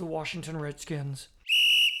versus the Washington Redskins.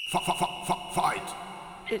 Fight.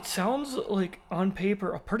 It sounds like on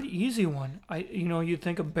paper a pretty easy one. You'd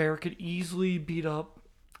think a bear could easily beat up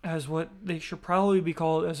as what they should probably be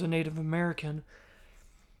called as a Native American.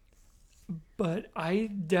 But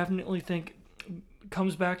I definitely think it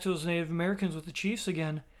comes back to those Native Americans with the Chiefs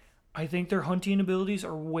again. I think their hunting abilities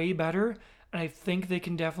are way better, and I think they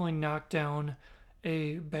can definitely knock down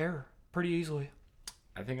a bear pretty easily.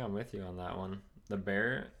 I think I'm with you on that one. The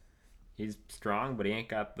bear, he's strong, but he ain't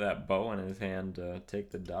got that bow in his hand to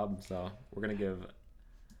take the dub. So we're going to give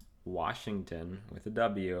Washington, with a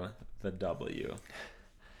W, the W.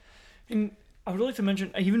 And I would like to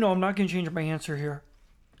mention, even though I'm not going to change my answer here,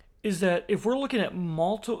 is that if we're looking at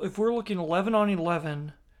if we're looking 11 on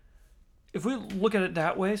 11, if we look at it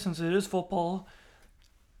that way, since it is football,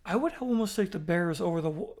 I would almost take the Bears over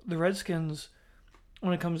the Redskins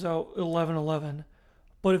when it comes out 11-11.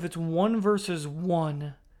 But if it's 1 versus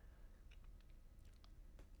 1,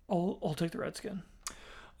 I'll take the Redskin.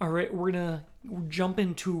 All right, we're gonna jump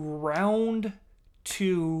into round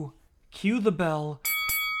 2. Cue the bell.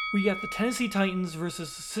 We got the Tennessee Titans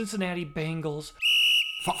versus the Cincinnati Bengals.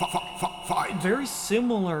 Fight. Very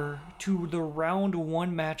similar to the round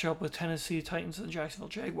 1 matchup with Tennessee Titans and Jacksonville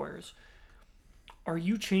Jaguars. Are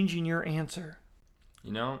you changing your answer?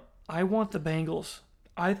 You know, I want the Bengals.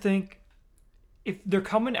 I think if they're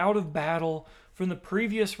coming out of battle from the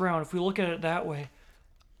previous round, if we look at it that way,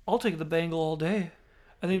 I'll take the Bengal all day.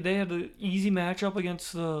 I think they had an easy matchup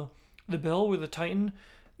against the Bill with the Titan.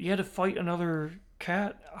 You had to fight another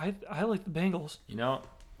cat. I like the Bengals. you know,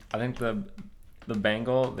 I think the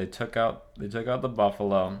Bengal, they took out the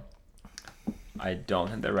Buffalo. I don't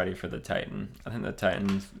think they're ready for the Titan. I think the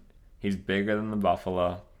Titans, he's bigger than the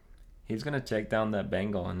Buffalo. He's gonna take down that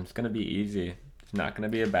Bengal, and it's gonna be easy. It's not gonna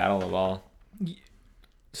be a battle at all.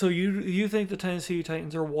 So you think the Tennessee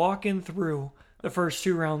Titans are walking through the first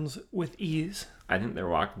 2 rounds with ease? I think they're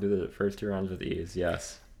walking through the first 2 rounds with ease.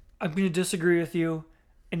 Yes. I'm going to disagree with you,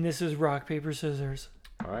 and this is rock, paper, scissors.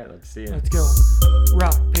 All right, let's see it. Let's go.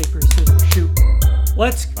 Rock, paper, scissors, shoot.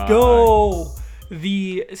 Let's go.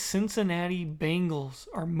 The Cincinnati Bengals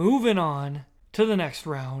are moving on to the next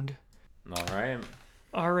round. All right.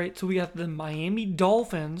 All right, so we got the Miami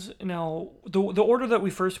Dolphins. Now, the order that we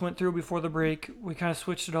first went through before the break, we kind of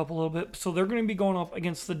switched it up a little bit. So they're going to be going up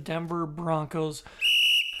against the Denver Broncos.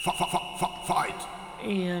 Fight.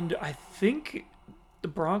 And I think the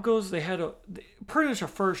Broncos, they had pretty much a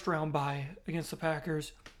first-round bye against the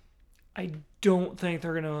Packers. I don't think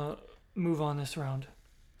they're going to move on this round.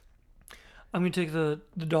 I'm going to take the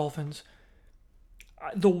Dolphins.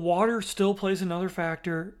 The water still plays another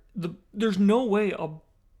factor. There's no way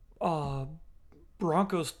a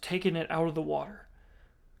Broncos taking it out of the water.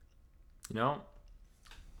 You know,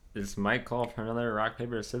 this might call for another rock,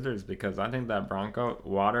 paper, scissors, because I think that Bronco,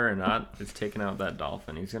 water or not, is taking out that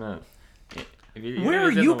Dolphin. He's gonna. Where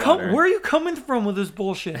are you coming from with this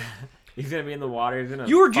bullshit? He's gonna be in the water. He's gonna.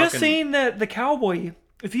 You were just saying that the Cowboy,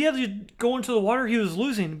 if he had to go into the water, he was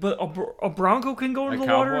losing. But a Bronco can go into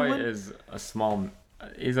the water and Cowboy win? is a small.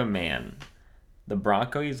 He's a man. The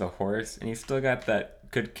Bronco, he's a horse, and he's still got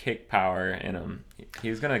that good kick power in him.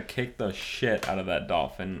 He's gonna kick the shit out of that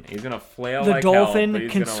Dolphin. He's gonna flail like hell. The Dolphin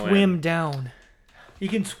can swim down. He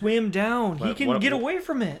can swim down. He can get away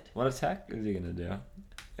from it. What attack is he gonna do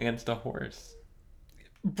against a horse?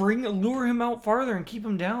 lure him out farther and keep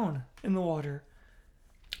him down in the water.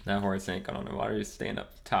 That horse ain't going on the water. He's staying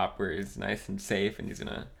up top where he's nice and safe, and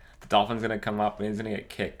the dolphin's gonna come up and he's gonna get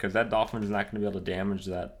kicked because that dolphin's not gonna be able to damage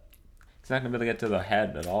that. He's not gonna be able to get to the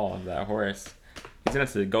head at all of that horse. He's gonna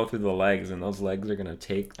have to go through the legs, and those legs are gonna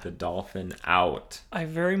take the dolphin out. I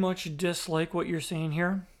very much dislike what you're saying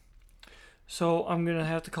here. So I'm gonna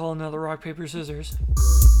have to call another rock, paper, scissors.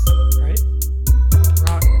 Right?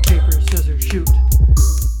 Rock, paper, scissors, shoot.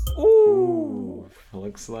 Ooh!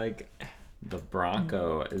 Looks like the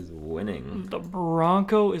Bronco is winning. The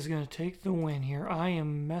Bronco is gonna take the win here. I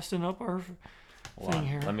am messing up our thing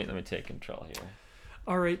here. Let me take control here.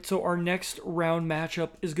 All right, so our next round matchup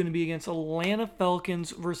is going to be against Atlanta Falcons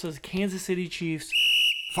versus Kansas City Chiefs.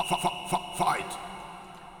 Fight.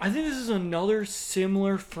 I think this is another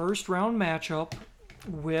similar first round matchup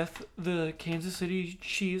with the Kansas City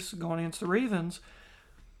Chiefs going against the Ravens.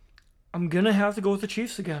 I'm going to have to go with the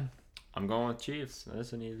Chiefs again. I'm going with Chiefs.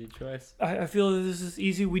 That's an easy choice. I feel that this is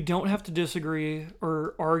easy. We don't have to disagree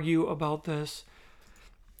or argue about this.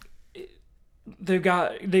 They've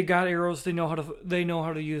got arrows. They know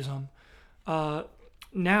how to use them.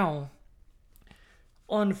 Now,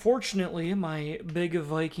 unfortunately, my big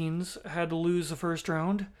Vikings had to lose the first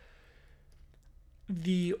round.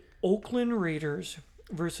 The Oakland Raiders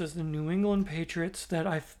versus the New England Patriots that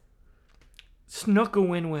I've snuck a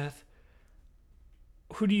win with.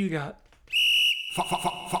 Who do you got?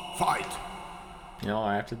 Fight.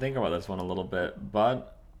 I have to think about this one a little bit,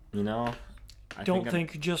 but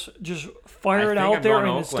just fire it out there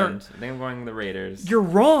and start. I think I'm going the Raiders. You're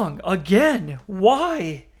wrong again.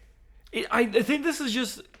 Why? I think this is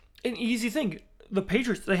just an easy thing. The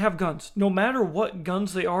Patriots, they have guns. No matter what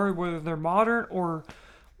guns they are, whether they're modern or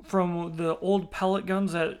from the old pellet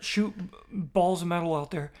guns that shoot balls of metal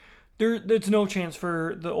out there, there's no chance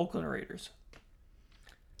for the Oakland Raiders.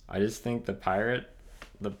 I just think the Pirate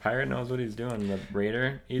knows what he's doing. The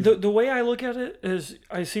Raider, the way I look at it is,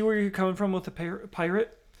 I see where you're coming from with the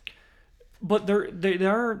Pirate, but they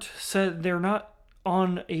aren't said they're not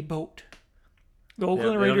on a boat. The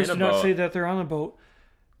Oakland Raiders do not say that they're on a boat,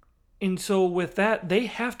 and so with that, they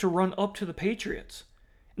have to run up to the Patriots,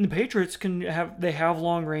 and the Patriots have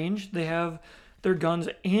long range, they have their guns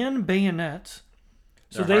and bayonets,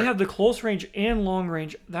 so they have the close range and long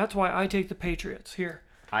range. That's why I take the Patriots here.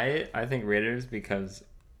 I think Raiders because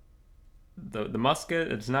the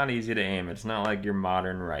musket, it's not easy to aim. It's not like your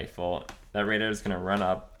modern rifle. That Raider is going to run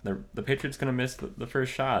up. The Patriot's going to miss the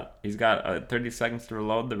first shot. He's got 30 seconds to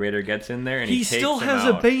reload. The Raider gets in there and he takes him out. He still has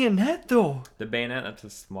a bayonet though. The bayonet, that's a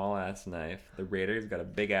small ass knife. The Raider's got a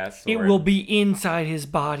big ass sword. It will be inside his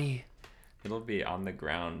body. It'll be on the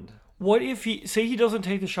ground. What if he doesn't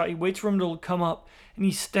take the shot? He waits for him to come up and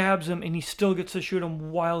he stabs him and he still gets to shoot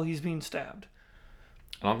him while he's being stabbed.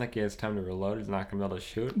 I don't think he has time to reload. He's not going to be able to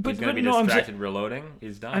shoot. He's going to be distracted reloading.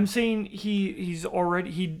 He's done. I'm saying he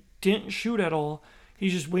didn't shoot at all.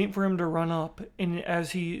 He's just waiting for him to run up. And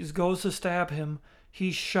as he goes to stab him,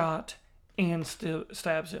 he's shot and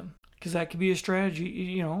stabs him. Because that could be a strategy.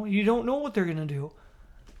 You don't know what they're going to do.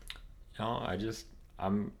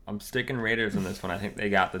 I'm sticking Raiders in this one. I think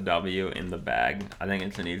they got the W in the bag. I think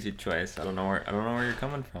it's an easy choice. I don't know where you're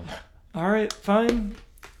coming from. All right, fine.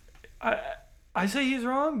 I say he's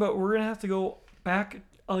wrong, but we're going to have to go back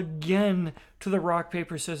again to the rock,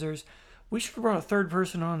 paper, scissors. We should have brought a third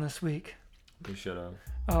person on this week. We should have.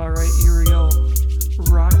 All right, here we go.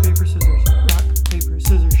 Rock, paper, scissors. Rock, paper,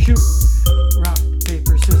 scissors, shoot. Rock,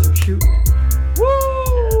 paper, scissors, shoot.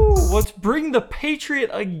 Woo! Let's bring the Patriot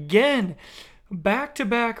again.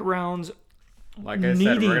 Back-to-back rounds. Like I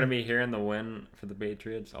said, we're going to be hearing the win for the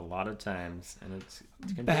Patriots a lot of times. And it's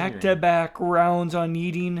back-to-back rounds on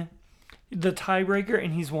needing the tiebreaker,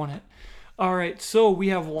 and he's won it. All right, so we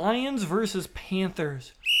have Lions versus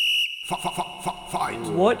Panthers. Fight.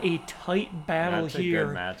 What a tight battle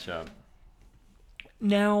here. That's a good matchup.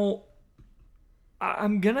 Now,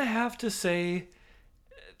 I'm going to have to say,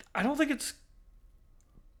 I don't think it's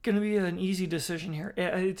going to be an easy decision here.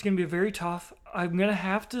 It's going to be very tough. I'm going to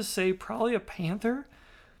have to say probably a Panther.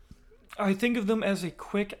 I think of them as a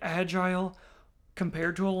quick, agile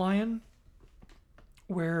compared to a Lion,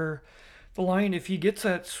 where the Lion, if he gets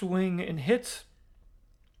that swing and hits,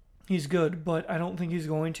 he's good, but I don't think he's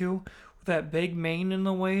going to. With that big mane in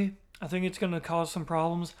the way, I think it's going to cause some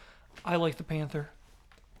problems. I like the Panther.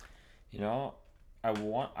 I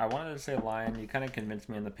wanted to say Lion. You kind of convinced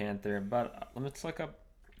me on the Panther, but let's look up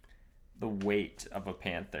the weight of a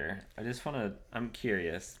Panther. I'm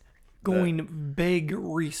curious. Going big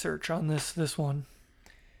research on this one.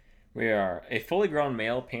 We are a fully grown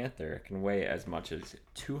male panther can weigh as much as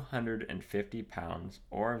 250 pounds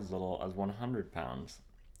or as little as 100 pounds.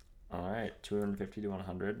 All right, 250 to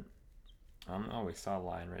 100. Oh, we saw a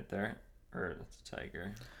lion right there. Or that's a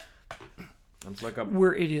tiger. Let's look up.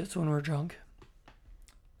 We're idiots when we're drunk.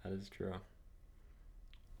 That is true.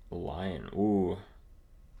 Lion. Ooh.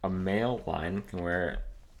 A male lion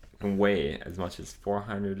can weigh as much as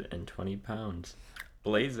 420 pounds.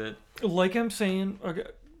 Blaze it. Like I'm saying, okay,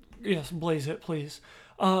 yes, blaze it, please.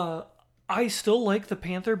 I still like the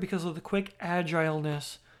panther because of the quick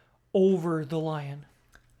agileness over the lion.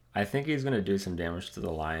 I think he's going to do some damage to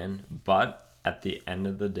the lion, but at the end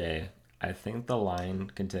of the day, I think the lion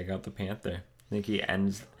can take out the panther. I think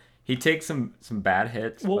he takes some bad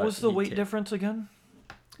hits. What was the weight difference again?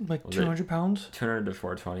 Like 200 pounds? 200 to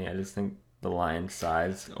 420. I just think the lion's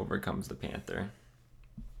size overcomes the panther.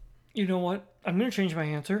 You know what? I'm going to change my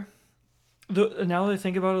answer. Now that I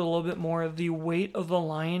think about it a little bit more, the weight of the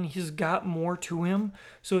lion, he's got more to him.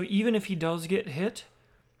 So even if he does get hit,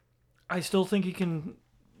 I still think he can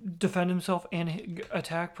defend himself and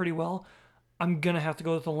attack pretty well. I'm going to have to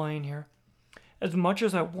go with the lion here. As much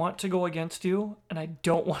as I want to go against you, and I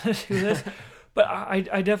don't want to do this, but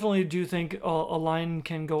I definitely do think a lion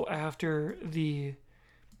can go after the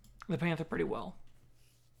panther pretty well.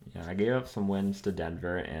 Yeah, I gave up some wins to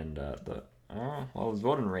Denver and it was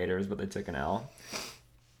voting Raiders, but they took an L.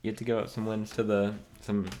 You have to give up some wins to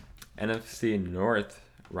some NFC North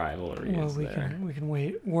rivalries. Well, we can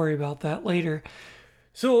worry about that later.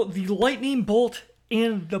 So the Lightning Bolt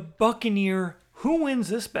and the Buccaneer, who wins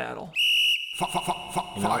this battle?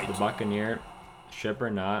 You know, the Buccaneer, ship or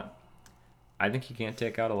not, I think he can't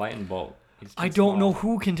take out a lightning bolt. I don't know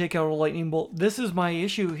who can take out a lightning bolt. This is my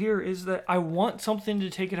issue here, is that I want something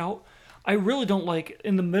to take it out. I really don't like,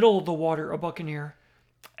 in the middle of the water, a Buccaneer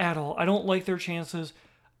at all. I don't like their chances.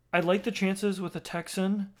 I like the chances with a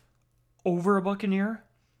Texan over a Buccaneer,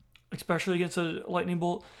 especially against a lightning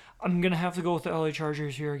bolt. I'm going to have to go with the LA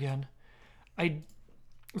Chargers here again.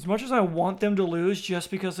 As much as I want them to lose just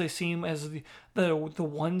because they seem as the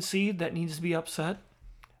one seed that needs to be upset,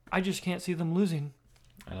 I just can't see them losing.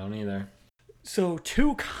 I don't either. So,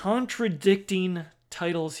 two contradicting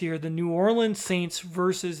titles here. The New Orleans Saints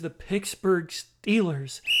versus the Pittsburgh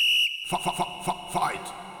Steelers.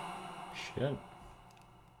 Fight. Shit.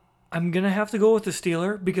 I'm going to have to go with the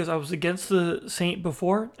Steeler because I was against the Saint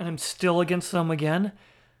before, and I'm still against them again.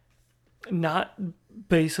 Not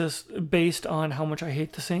based on how much I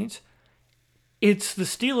hate the Saints. It's the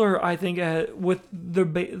Steeler, I think, with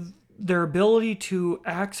their ability to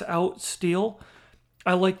axe out Steel,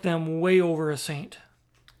 I like them way over a Saint.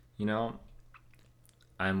 You know,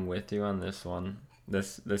 I'm with you on this one. The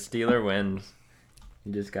Steeler wins.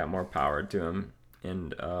 He just got more power to him.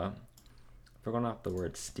 And if we're going off the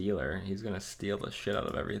word Steeler, he's going to steal the shit out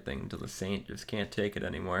of everything until the Saint just can't take it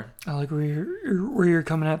anymore. I like where you're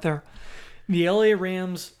coming at there. The LA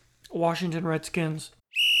Rams, Washington Redskins.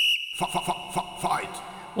 Fight.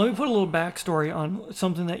 Let me put a little backstory on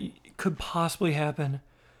something that could possibly happen.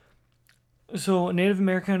 So, a Native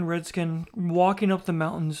American Redskin walking up the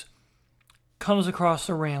mountains comes across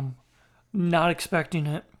a ram, not expecting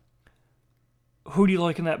it. Who do you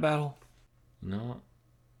like in that battle? No,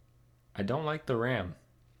 I don't like the ram.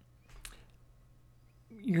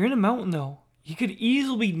 You're in a mountain, though. You could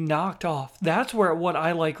easily be knocked off. That's what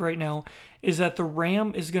I like right now, is that the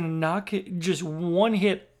ram is going to knock it just one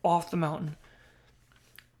hit off the mountain.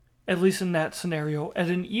 At least in that scenario. At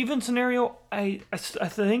an even scenario, I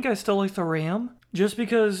think I still like the ram. Just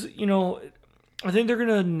because, I think they're going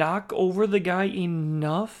to knock over the guy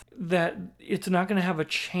enough that it's not going to have a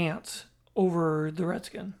chance over the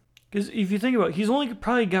Redskin. Because if you think about it, he's only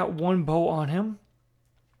probably got one bow on him.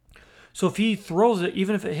 So if he throws it,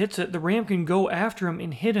 even if it hits it, the ram can go after him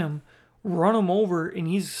and hit him, run him over, and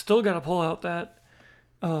he's still got to pull out that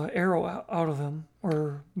arrow out of him,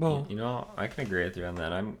 or bow. I can agree with you on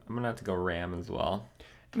that. I'm going to have to go ram as well.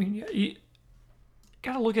 I mean, you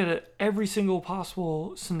got to look at it every single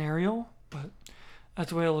possible scenario, but that's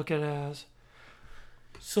the way I look at it as.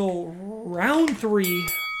 So, round 3,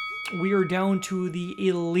 we are down to the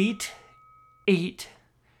Elite 8.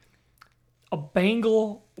 A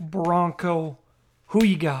Bengal Bronco. Who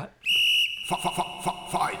you got?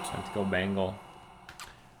 Fight. Let's go Bengal.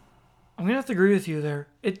 I'm going to have to agree with you there.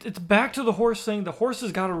 It's back to the horse thing. The horse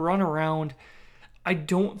has got to run around. I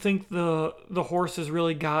don't think the horse has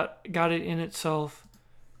really got it in itself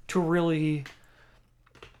to really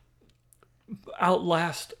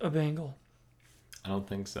outlast a Bengal. I don't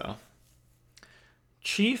think so.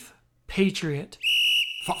 Chief Patriot.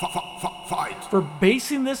 Fight. For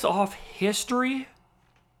basing this off history,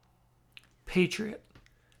 Patriot.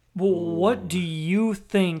 Well, what do you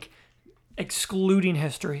think, excluding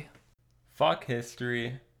history? Fuck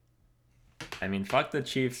history. I mean, fuck the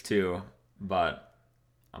Chiefs too, but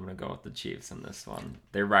I'm going to go with the Chiefs in this one.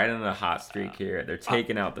 They're riding a hot streak here. They're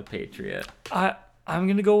taking out the Patriot. I'm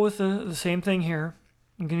going to go with the same thing here.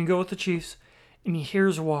 I'm going to go with the Chiefs, and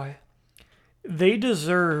here's why. They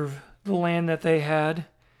deserve the land that they had,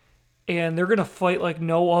 and they're going to fight like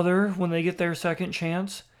no other when they get their second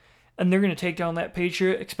chance, and they're going to take down that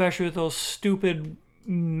Patriot, especially with those stupid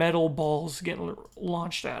metal balls getting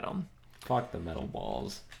launched at them. Fuck the metal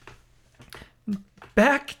balls.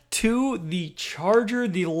 Back to the Charger,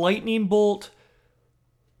 the Lightning Bolt.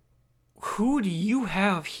 Who do you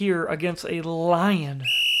have here against a Lion?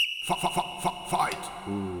 Fight.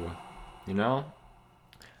 Ooh. You know?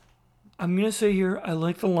 I'm going to say here, I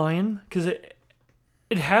like the Lion because it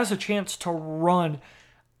has a chance to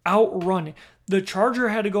outrun. The Charger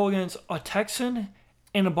had to go against a Texan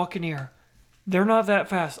and a Buccaneer. They're not that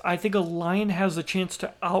fast. I think a Lion has a chance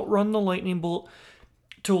to outrun the Lightning Bolt,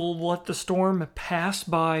 to let the storm pass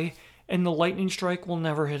by, and the lightning strike will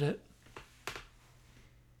never hit it.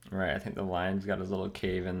 Right, I think the Lion's got his little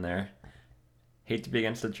cave in there. Hate to be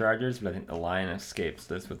against the Chargers, but I think the Lion escapes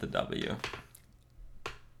this with a W.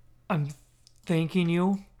 I'm thanking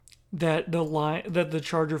you that the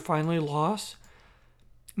Charger finally lost,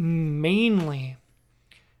 mainly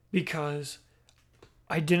because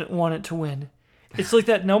I didn't want it to win. It's like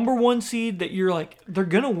that number one seed that you're like, they're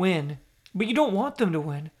gonna win, but you don't want them to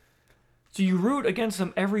win. So you root against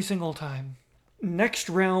them every single time. Next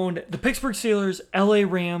round, the Pittsburgh Steelers, LA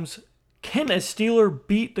Rams. Can a Steeler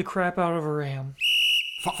beat the crap out of a Ram?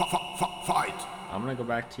 Fight. I'm going to go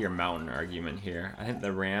back to your mountain argument here. I think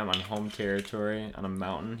the Ram on home territory on a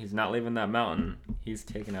mountain, he's not leaving that mountain. He's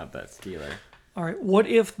taking out that Steeler. All right, what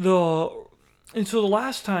if and so the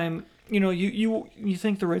last time, you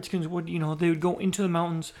think the Redskins would, they would go into the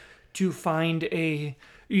mountains to find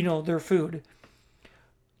their food.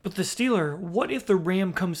 But the Steeler, what if the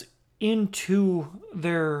Ram comes into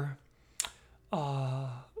their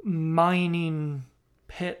mining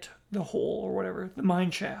pit, the hole or whatever, the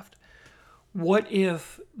mine shaft? What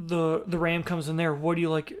if the Ram comes in there? What do you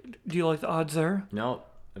like? Do you like the odds there? No,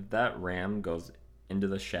 if that Ram goes into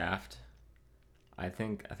the shaft, I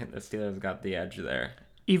think the Steelers got the edge there.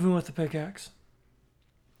 Even with the pickaxe.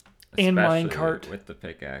 And minecart. With the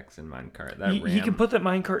pickaxe and minecart. He can put that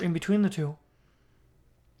minecart in between the two.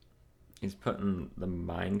 He's putting the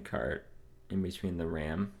minecart in between the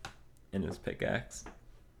Ram and his pickaxe.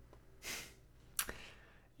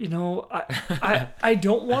 I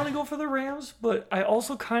don't want to go for the Rams, but I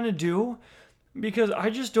also kind of do, because I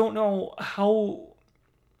just don't know how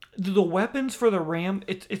the weapons for the Ram.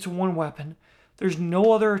 It's one weapon. There's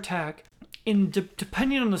no other attack. And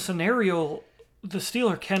depending on the scenario, the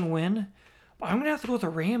Steeler can win. But I'm gonna have to go with the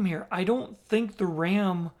Ram here. I don't think the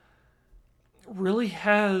Ram really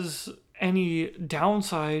has any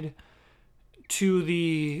downside to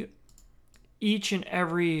the each and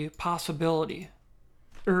every possibility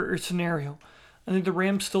or scenario. I think the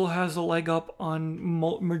Ram still has a leg up on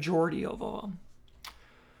majority of them.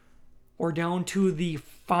 We're down to the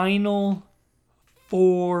final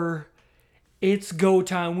four. It's go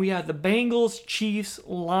time. We have the Bengals, Chiefs,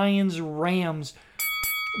 Lions, Rams.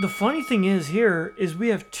 The funny thing is here is we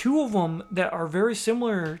have two of them that are very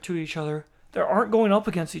similar to each other that aren't going up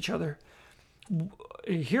against each other.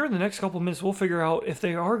 Here in the next couple of minutes, we'll figure out if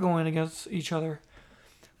they are going against each other.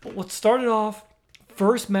 But let's start it off.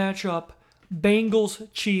 First matchup, Bengals,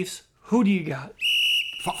 Chiefs. Who do you got?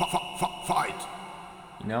 Fight.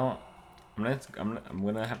 I'm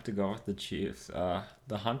gonna have to go with the Chiefs.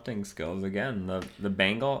 The hunting skills again. The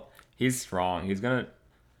Bengal, he's strong. He's gonna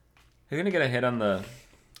get a hit on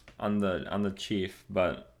the Chief,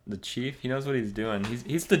 but the Chief, he knows what he's doing.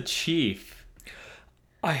 He's the Chief.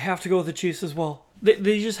 I have to go with the Chiefs as well.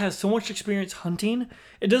 They just have so much experience hunting.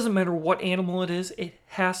 It doesn't matter what animal it is. It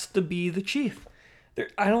has to be the Chief.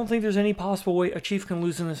 I don't think there's any possible way a Chief can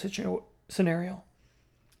lose in this scenario.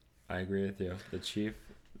 I agree with you. The Chief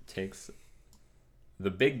takes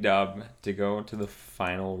the big dub to go to the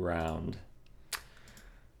final round.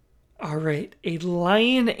 All right, a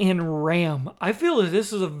Lion and Ram. I feel that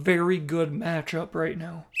this is a very good matchup right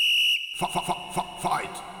now.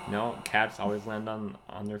 Fight. Cats always land on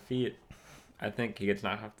their feet. I think he gets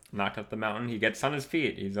knocked off the mountain. He gets on his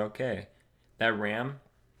feet. He's okay. That Ram,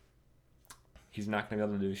 he's not going to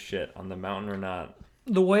be able to do shit on the mountain or not.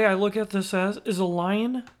 The way I look at this is a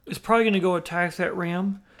Lion is probably going to go attack that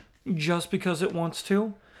Ram just because it wants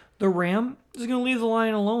to. The Ram is going to leave the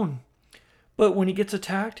Lion alone. But when he gets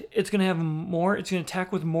attacked, it's going to have more. It's going to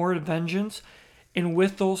attack with more vengeance. And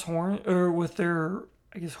with those horns, or with their,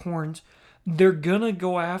 I guess, horns, they're going to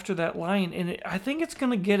go after that lion. And I think it's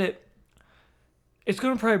going to get it. It's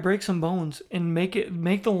going to probably break some bones and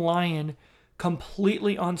make the lion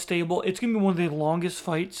completely unstable. It's going to be one of the longest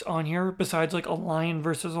fights on here, besides like a lion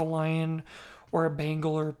versus a lion or a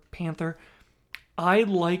Bengal or panther. I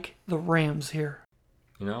like the Rams here.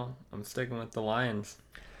 I'm sticking with the Lions.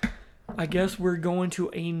 I guess we're going to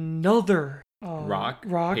another Rock,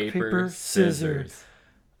 paper, scissors.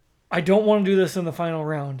 I don't want to do this in the final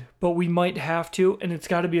round, but we might have to, and it's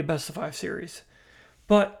got to be a best of 5 series.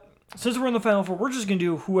 But since we're in the final 4, we're just going to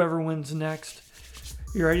do whoever wins next.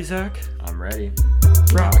 You ready, Zach? I'm ready.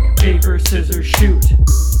 Rock, paper, scissors, shoot.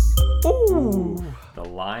 Ooh. The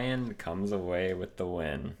lion comes away with the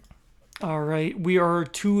win. All right, we are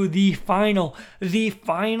to the final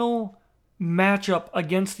matchup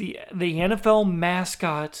against the NFL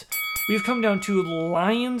mascots. We've come down to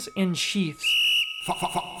Lions and Chiefs.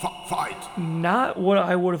 Fight. Not what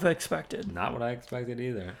I would have expected. Not what I expected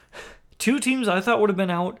either. 2 teams I thought would have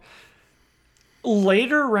been out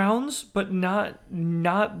later rounds, but not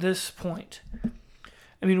this point.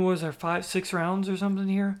 I mean, what was there, 5-6 rounds or something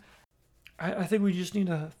here? I think we just need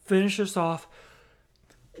to finish this off.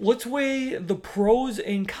 Let's weigh the pros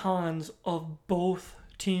and cons of both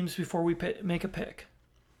teams before we make a pick.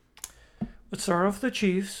 Let's start off with the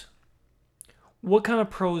Chiefs. What kind of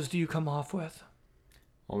pros do you come off with?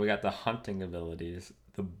 Well, we got the hunting abilities,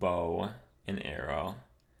 the bow and arrow.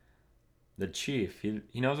 The chief, he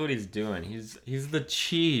knows what he's doing. He's the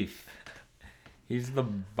chief. He's the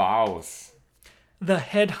boss. The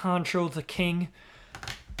head honcho, the king.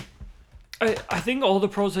 I think all the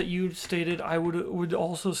pros that you stated, I would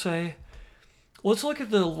also say. Let's look at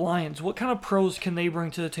the Lions. What kind of pros can they bring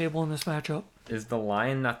to the table in this matchup? Is the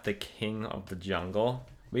lion not the king of the jungle?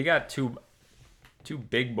 We got two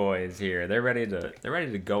big boys here. They're ready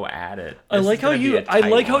to go at it. I like how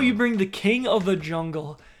you bring the king of the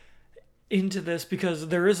jungle into this, because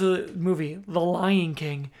there is a movie, The Lion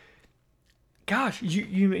King. Gosh,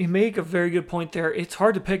 you make a very good point there. It's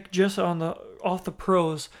hard to pick just off the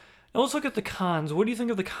pros. Now let's look at the cons. What do you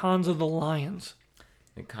think of the cons of the Lions?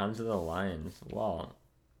 The cons of the Lions. Well,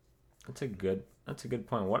 that's a good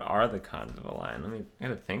point. What are the cons of a lion? I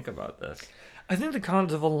gotta think about this. I think the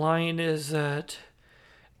cons of a lion is that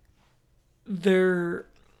even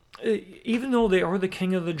though they are the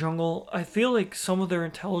king of the jungle, I feel like some of their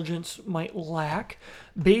intelligence might lack.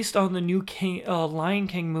 Based on the new Lion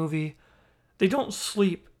King movie, they don't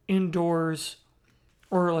sleep indoors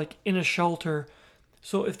or like in a shelter.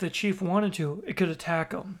 So if the chief wanted to, it could attack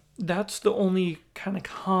them. That's the only kind of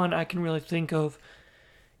con I can really think of.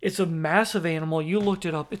 It's a massive animal. You looked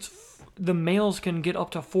it up. The males can get up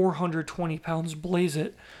to 420 pounds. Blaze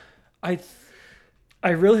it. I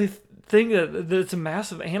really think that it's a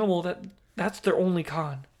massive animal. That's their only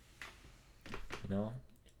con.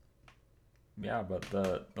 Yeah, but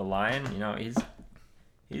the lion,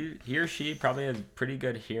 he or she probably has pretty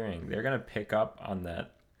good hearing. They're gonna pick up on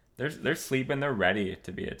that. They're sleeping. They're ready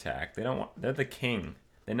to be attacked. They're the king.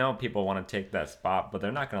 They know people want to take that spot, but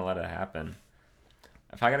they're not gonna let it happen.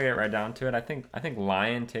 If I gotta get right down to it, I think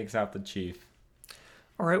lion takes out the chief.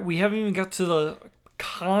 All right, we haven't even got to the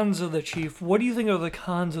cons of the chief. What do you think of the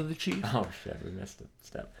cons of the chief? Oh shit, we missed a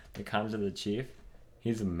step. The cons of the chief.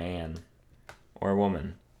 He's a man or a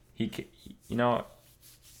woman. He can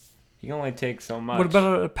only take so much. What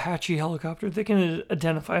about an Apache helicopter? They can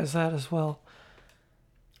identify as that as well.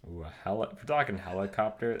 Ooh, we're talking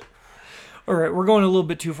helicopter. All right, we're going a little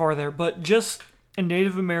bit too far there, but just a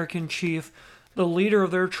Native American chief, the leader of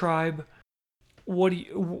their tribe. What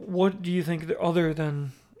do you think, other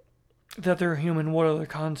than that they're human? What other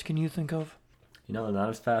cons can you think of? They're not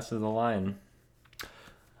as fast as the lion.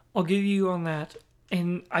 I'll give you on that.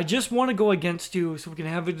 And I just want to go against you so we can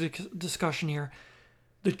have a discussion here.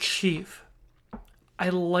 The chief. I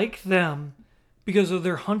like them because of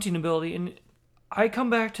their hunting ability. And I come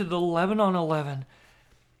back to the 11 on 11.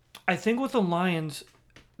 I think with the Lions,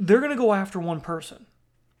 they're going to go after one person.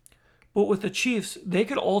 But with the Chiefs, they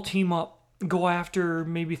could all team up, go after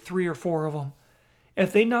maybe 3 or 4 of them.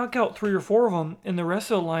 If they knock out 3 or 4 of them, and the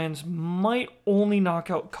rest of the Lions might only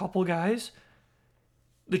knock out a couple guys,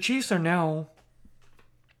 the Chiefs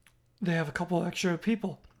they have a couple extra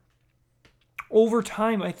people. Over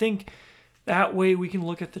time, I think that way we can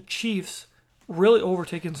look at the Chiefs really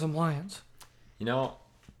overtaking some Lions.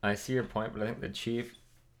 I see your point, but I think the chief,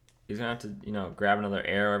 he's gonna have to, grab another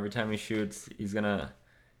arrow every time he shoots. He's not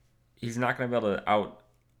gonna be able to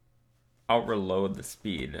outreload the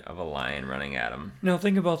speed of a lion running at him. Now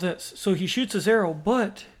think about this. So he shoots his arrow,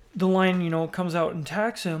 but the lion, comes out and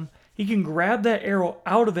attacks him. He can grab that arrow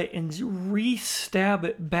out of it and re-stab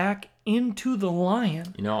it back into the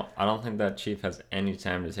lion. I don't think that chief has any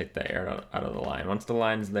time to take the arrow out of the lion. Once the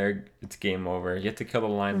lion's there, it's game over. You have to kill the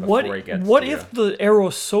lion before he gets What to you. if the arrow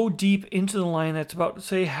is so deep into the lion that's about,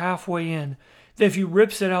 say, halfway in, that if he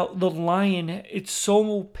rips it out, the lion, it's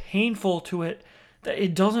so painful to it that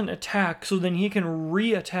it doesn't attack, so then he can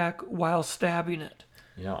re-attack while stabbing it.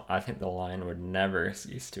 I think the lion would never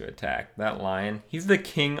cease to attack. That lion, he's the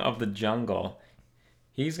king of the jungle.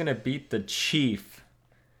 He's going to beat the chief.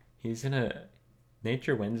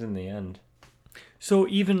 Nature wins in the end. So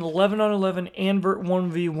even 11 on 11 and Vert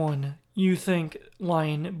 1v1, you think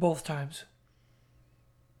lion both times?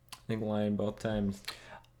 I think lion both times.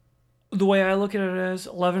 The way I look at it is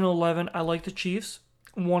 11 on 11, I like the Chiefs.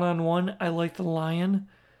 1-on-1, I like the lion.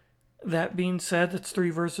 That being said, that's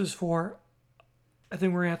 3 versus 4. I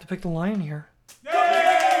think we're going to have to pick the lion here.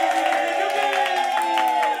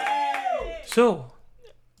 So,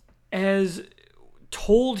 as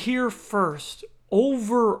told here first,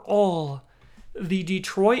 overall, the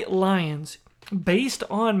Detroit Lions, based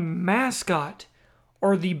on mascot,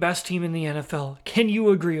 are the best team in the NFL. Can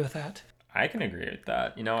you agree with that? I can agree with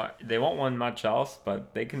that. They won't win much else,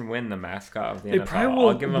 but they can win the mascot of the They NFL. probably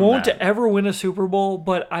I'll give them won't that. ever win a Super Bowl,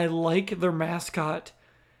 but I like their mascot.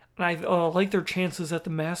 And I like their chances that the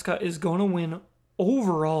mascot is going to win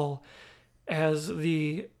overall as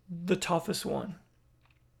the toughest one.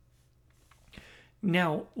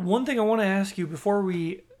 Now, one thing I want to ask you before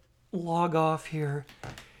we log off here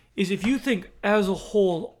is if you think as a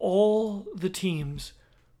whole, all the teams,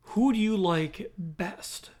 who do you like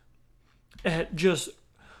best at just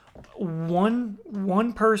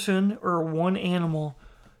one person or one animal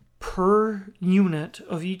per unit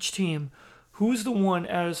of each team? Who's the one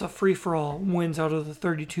as a free-for-all wins out of the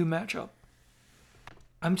 32 matchup?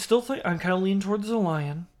 I'm kind of leaning towards the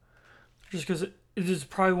lion, just because it is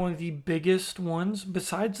probably one of the biggest ones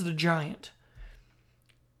besides the giant.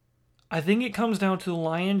 I think it comes down to the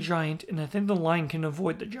lion giant, and I think the lion can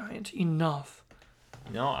avoid the giant enough.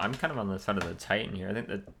 I'm kind of on the side of the Titan here. I think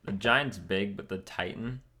that the giant's big, but the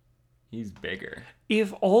Titan, he's bigger.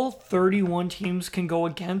 If all 31 teams can go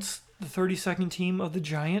against the 32nd team of the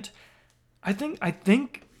giant, I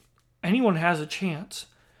think anyone has a chance,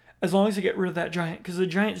 as long as they get rid of that giant. Because the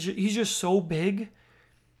giant, he's just so big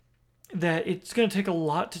that it's going to take a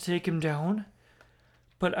lot to take him down.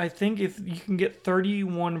 But I think if you can get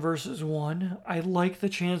 31 versus 1, I like the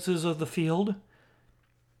chances of the field.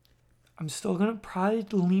 I'm still going to probably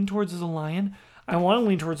lean towards the lion. I want to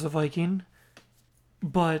lean towards the Viking.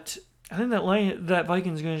 But I think that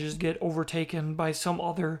Viking's going to just get overtaken by some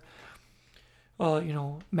other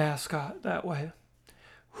mascot that way.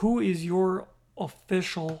 Who is your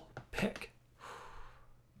official pick?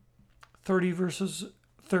 32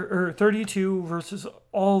 versus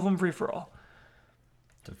all of them free for all.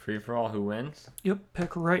 The free-for-all, who wins? Yep,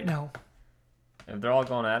 pick right now. If they're all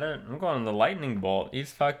going at it, I'm going the lightning bolt.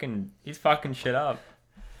 He's fucking shit up.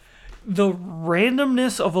 The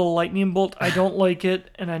randomness of a lightning bolt, I don't like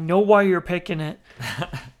it, and I know why you're picking it.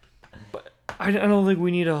 But I don't think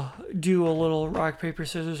we need to do a little rock, paper,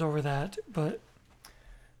 scissors over that. But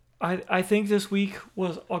I think this week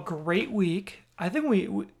was a great week. I think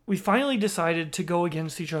we finally decided to go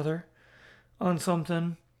against each other on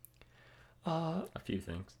something. A few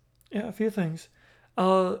things. Yeah, a few things.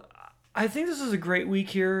 I think this is a great week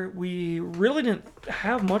here. We really didn't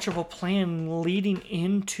have much of a plan leading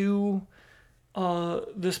into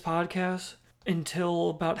this podcast until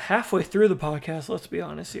about halfway through the podcast, let's be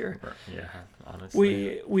honest here. Yeah,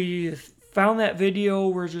 honestly. We found that video.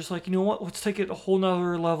 We're just like, you know what? Let's take it a whole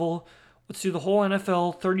nother level. Let's do the whole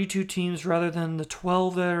NFL, 32 teams rather than the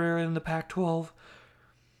 12 that are in the Pac-12.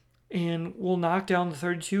 And we'll knock down the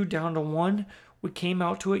 32 down to 1. We came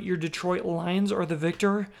out to it. Your Detroit Lions are the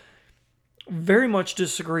victor. Very much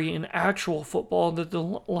disagree in actual football that the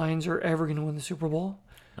Lions are ever going to win the Super Bowl.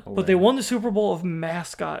 No But way. they won the Super Bowl of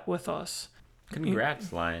mascot with us.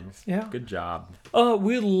 Congrats, Lions. Yeah. Good job.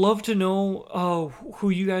 We'd love to know who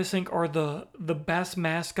you guys think are the best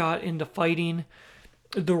mascot into fighting,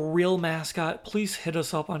 the real mascot. Please hit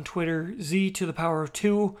us up on Twitter,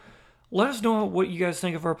 Z2. Let us know what you guys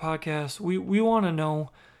think of our podcast. We want to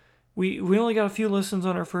know. We only got a few listens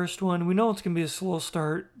on our first one. We know it's going to be a slow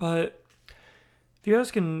start, but if you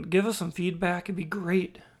guys can give us some feedback, it'd be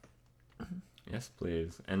great. Yes,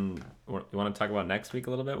 please. And you want to talk about next week a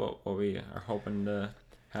little bit? What we are hoping to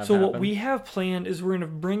have So happen? what we have planned is we're going to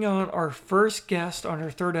bring on our first guest on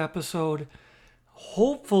our third episode.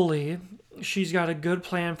 Hopefully, she's got a good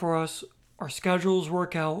plan for us. Our schedules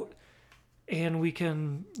work out, and we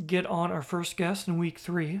can get on our first guest in week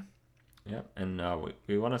 3. Yep, and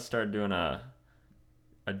we want to start doing a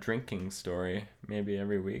drinking story maybe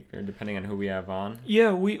every week, or depending on who we have on.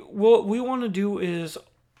 Yeah, what we want to do is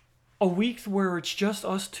a week where it's just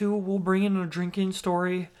us two. We'll bring in a drinking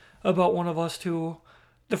story about one of us two.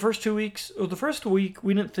 The first week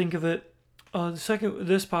we didn't think of it.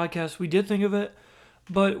 This podcast we did think of it,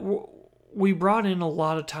 but we brought in a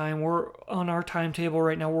lot of time. We're on our timetable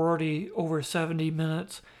right now. We're already over 70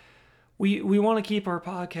 minutes. We want to keep our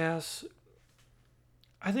podcasts,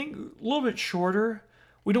 I think, a little bit shorter.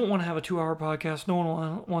 We don't want to have a 2-hour podcast. No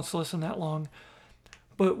one wants to listen that long.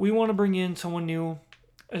 But we want to bring in someone new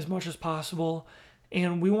as much as possible.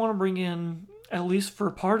 And we want to bring in, at least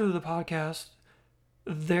for part of the podcast,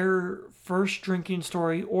 their first drinking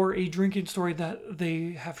story or a drinking story that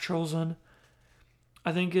they have chosen.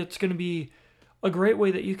 I think it's going to be a great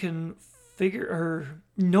way that you can figure or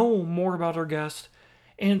know more about our guest.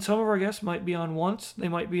 And some of our guests might be on once. They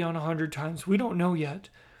might be on 100 times. We don't know yet.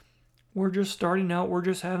 We're just starting out. We're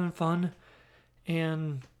just having fun.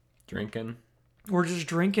 And Drinking. we're just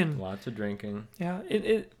drinking. Lots of drinking. Yeah.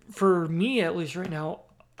 It for me, at least right now,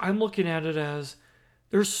 I'm looking at it as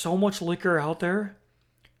there's so much liquor out there.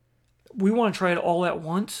 We want to try it all at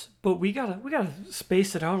once, but we gotta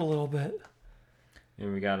space it out a little bit.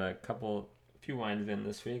 And we got a few wines in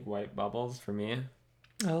this week. White Bubbles for me.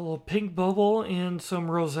 A little pink bubble and some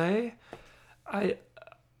rosé.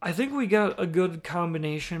 I think we got a good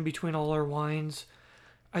combination between all our wines.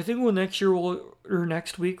 I think next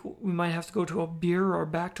week we might have to go to a beer or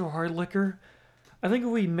back to a hard liquor. I think if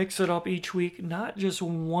we mix it up each week, not just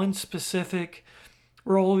one specific,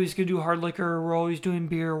 we're always going to do hard liquor, we're always doing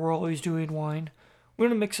beer, we're always doing wine. We're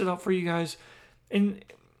going to mix it up for you guys. And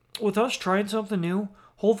with us trying something new,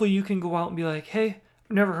 hopefully you can go out and be like, hey,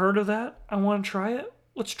 I've never heard of that. I want to try it.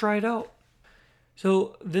 Let's try it out.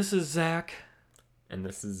 So this is Zach. And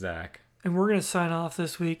this is Zach. And we're going to sign off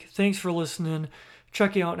this week. Thanks for listening.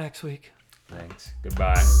 Check you out next week. Thanks.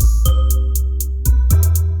 Goodbye.